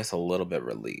I'm always a little bit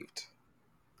relieved.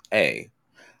 I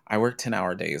work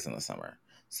 10-hour days in the summer.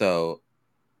 So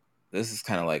this is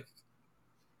kind of like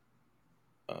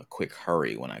a quick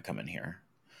hurry when I come in here.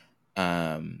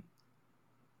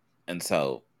 And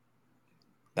so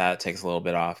that takes a little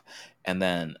bit off. And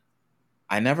then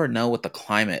I never know what the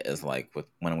climate is like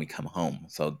when we come home.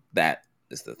 So that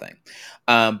is the thing.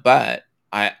 But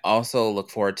I also look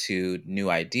forward to new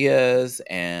ideas,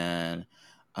 and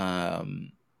I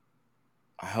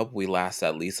hope we last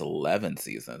at least 11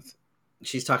 seasons.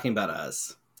 She's talking about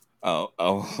us. Oh,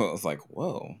 I was like,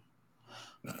 whoa.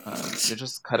 You're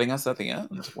just cutting us at the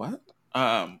end. What?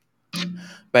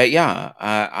 But yeah,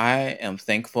 I am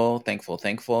thankful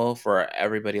for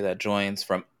everybody that joins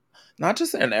from not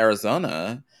just in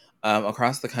Arizona,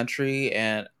 across the country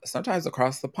and sometimes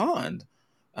across the pond.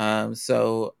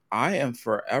 So I am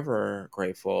forever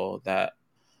grateful that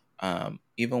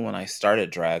even when I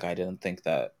started drag, I didn't think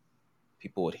that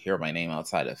people would hear my name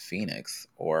outside of Phoenix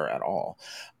or at all.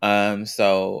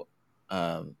 So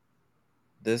um,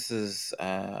 this is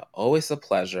always a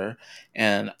pleasure,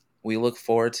 and we look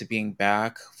forward to being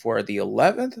back for the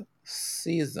 11th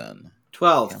season.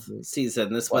 Can't 12th believe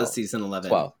season. This was 12. season 11.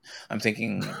 12. I'm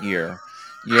thinking year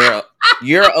year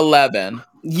 11.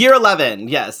 Year 11.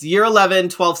 Yes, year 11,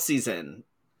 12th season.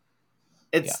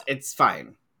 Yeah, It's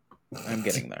fine. I'm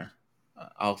getting there.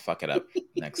 I'll fuck it up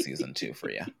next season too for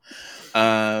you.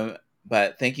 Um,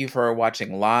 but thank you for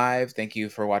watching live. Thank you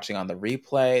for watching on the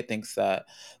replay. Thanks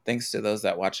to those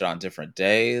that watch it on different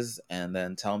days and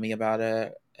then tell me about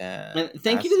it and And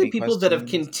thank you to ask the me people that have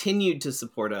questions. continued to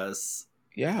support us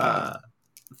Yeah.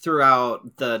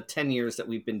 throughout the 10 years that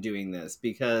we've been doing this,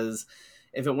 because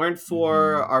if it weren't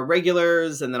for Mhm. our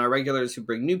regulars and then our regulars who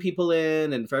bring new people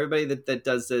in and for everybody that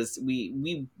does this,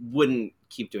 we wouldn't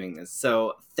keep doing this.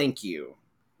 So thank you.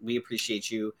 We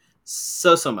appreciate you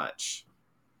so much.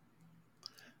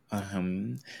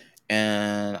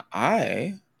 And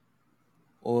I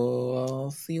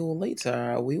will see you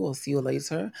later. We will see you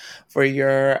later for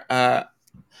your I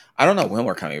don't know when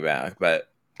we're coming back, but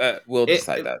we'll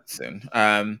decide that soon.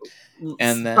 And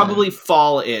Probably then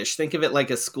fall-ish. Think of it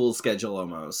like a school schedule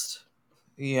almost.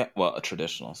 yeah, well, a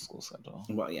traditional school schedule.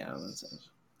 Well, yeah, that's it.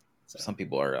 So. Some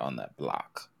people are on that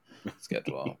block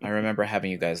schedule. I remember having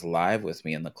you guys live with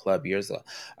me in the club years ago.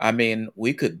 I mean,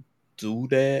 we could do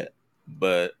that,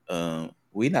 but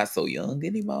we not so young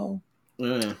anymore.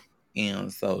 Mm,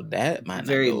 And so that might not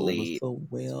very go over late. so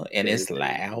well. And Very, it's very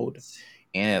loud. late.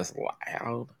 And it's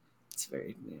loud. It's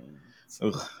very, yeah.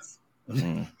 Ugh.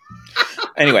 Mm.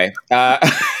 Anyway,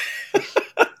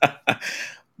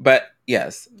 but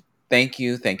yes, thank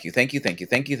you, thank you, thank you, thank you,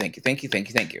 thank you, thank you, thank you, thank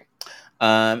you, thank you.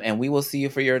 And we will see you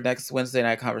for your next Wednesday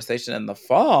night conversation in the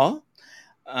fall.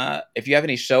 If you have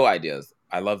any show ideas,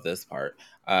 I love this part.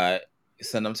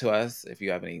 Send them to us. If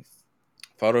you have any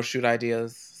photo shoot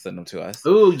ideas, send them to us.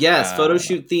 Oh yes, photo Uh,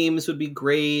 shoot themes would be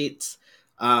great.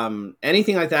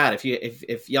 Anything like that.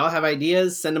 If y'all have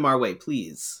ideas, send them our way,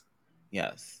 please.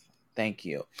 yes, thank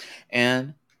you.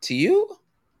 And to you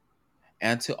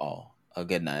and to all, a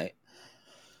good night.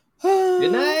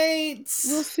 Good night.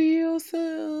 We'll see you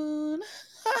soon.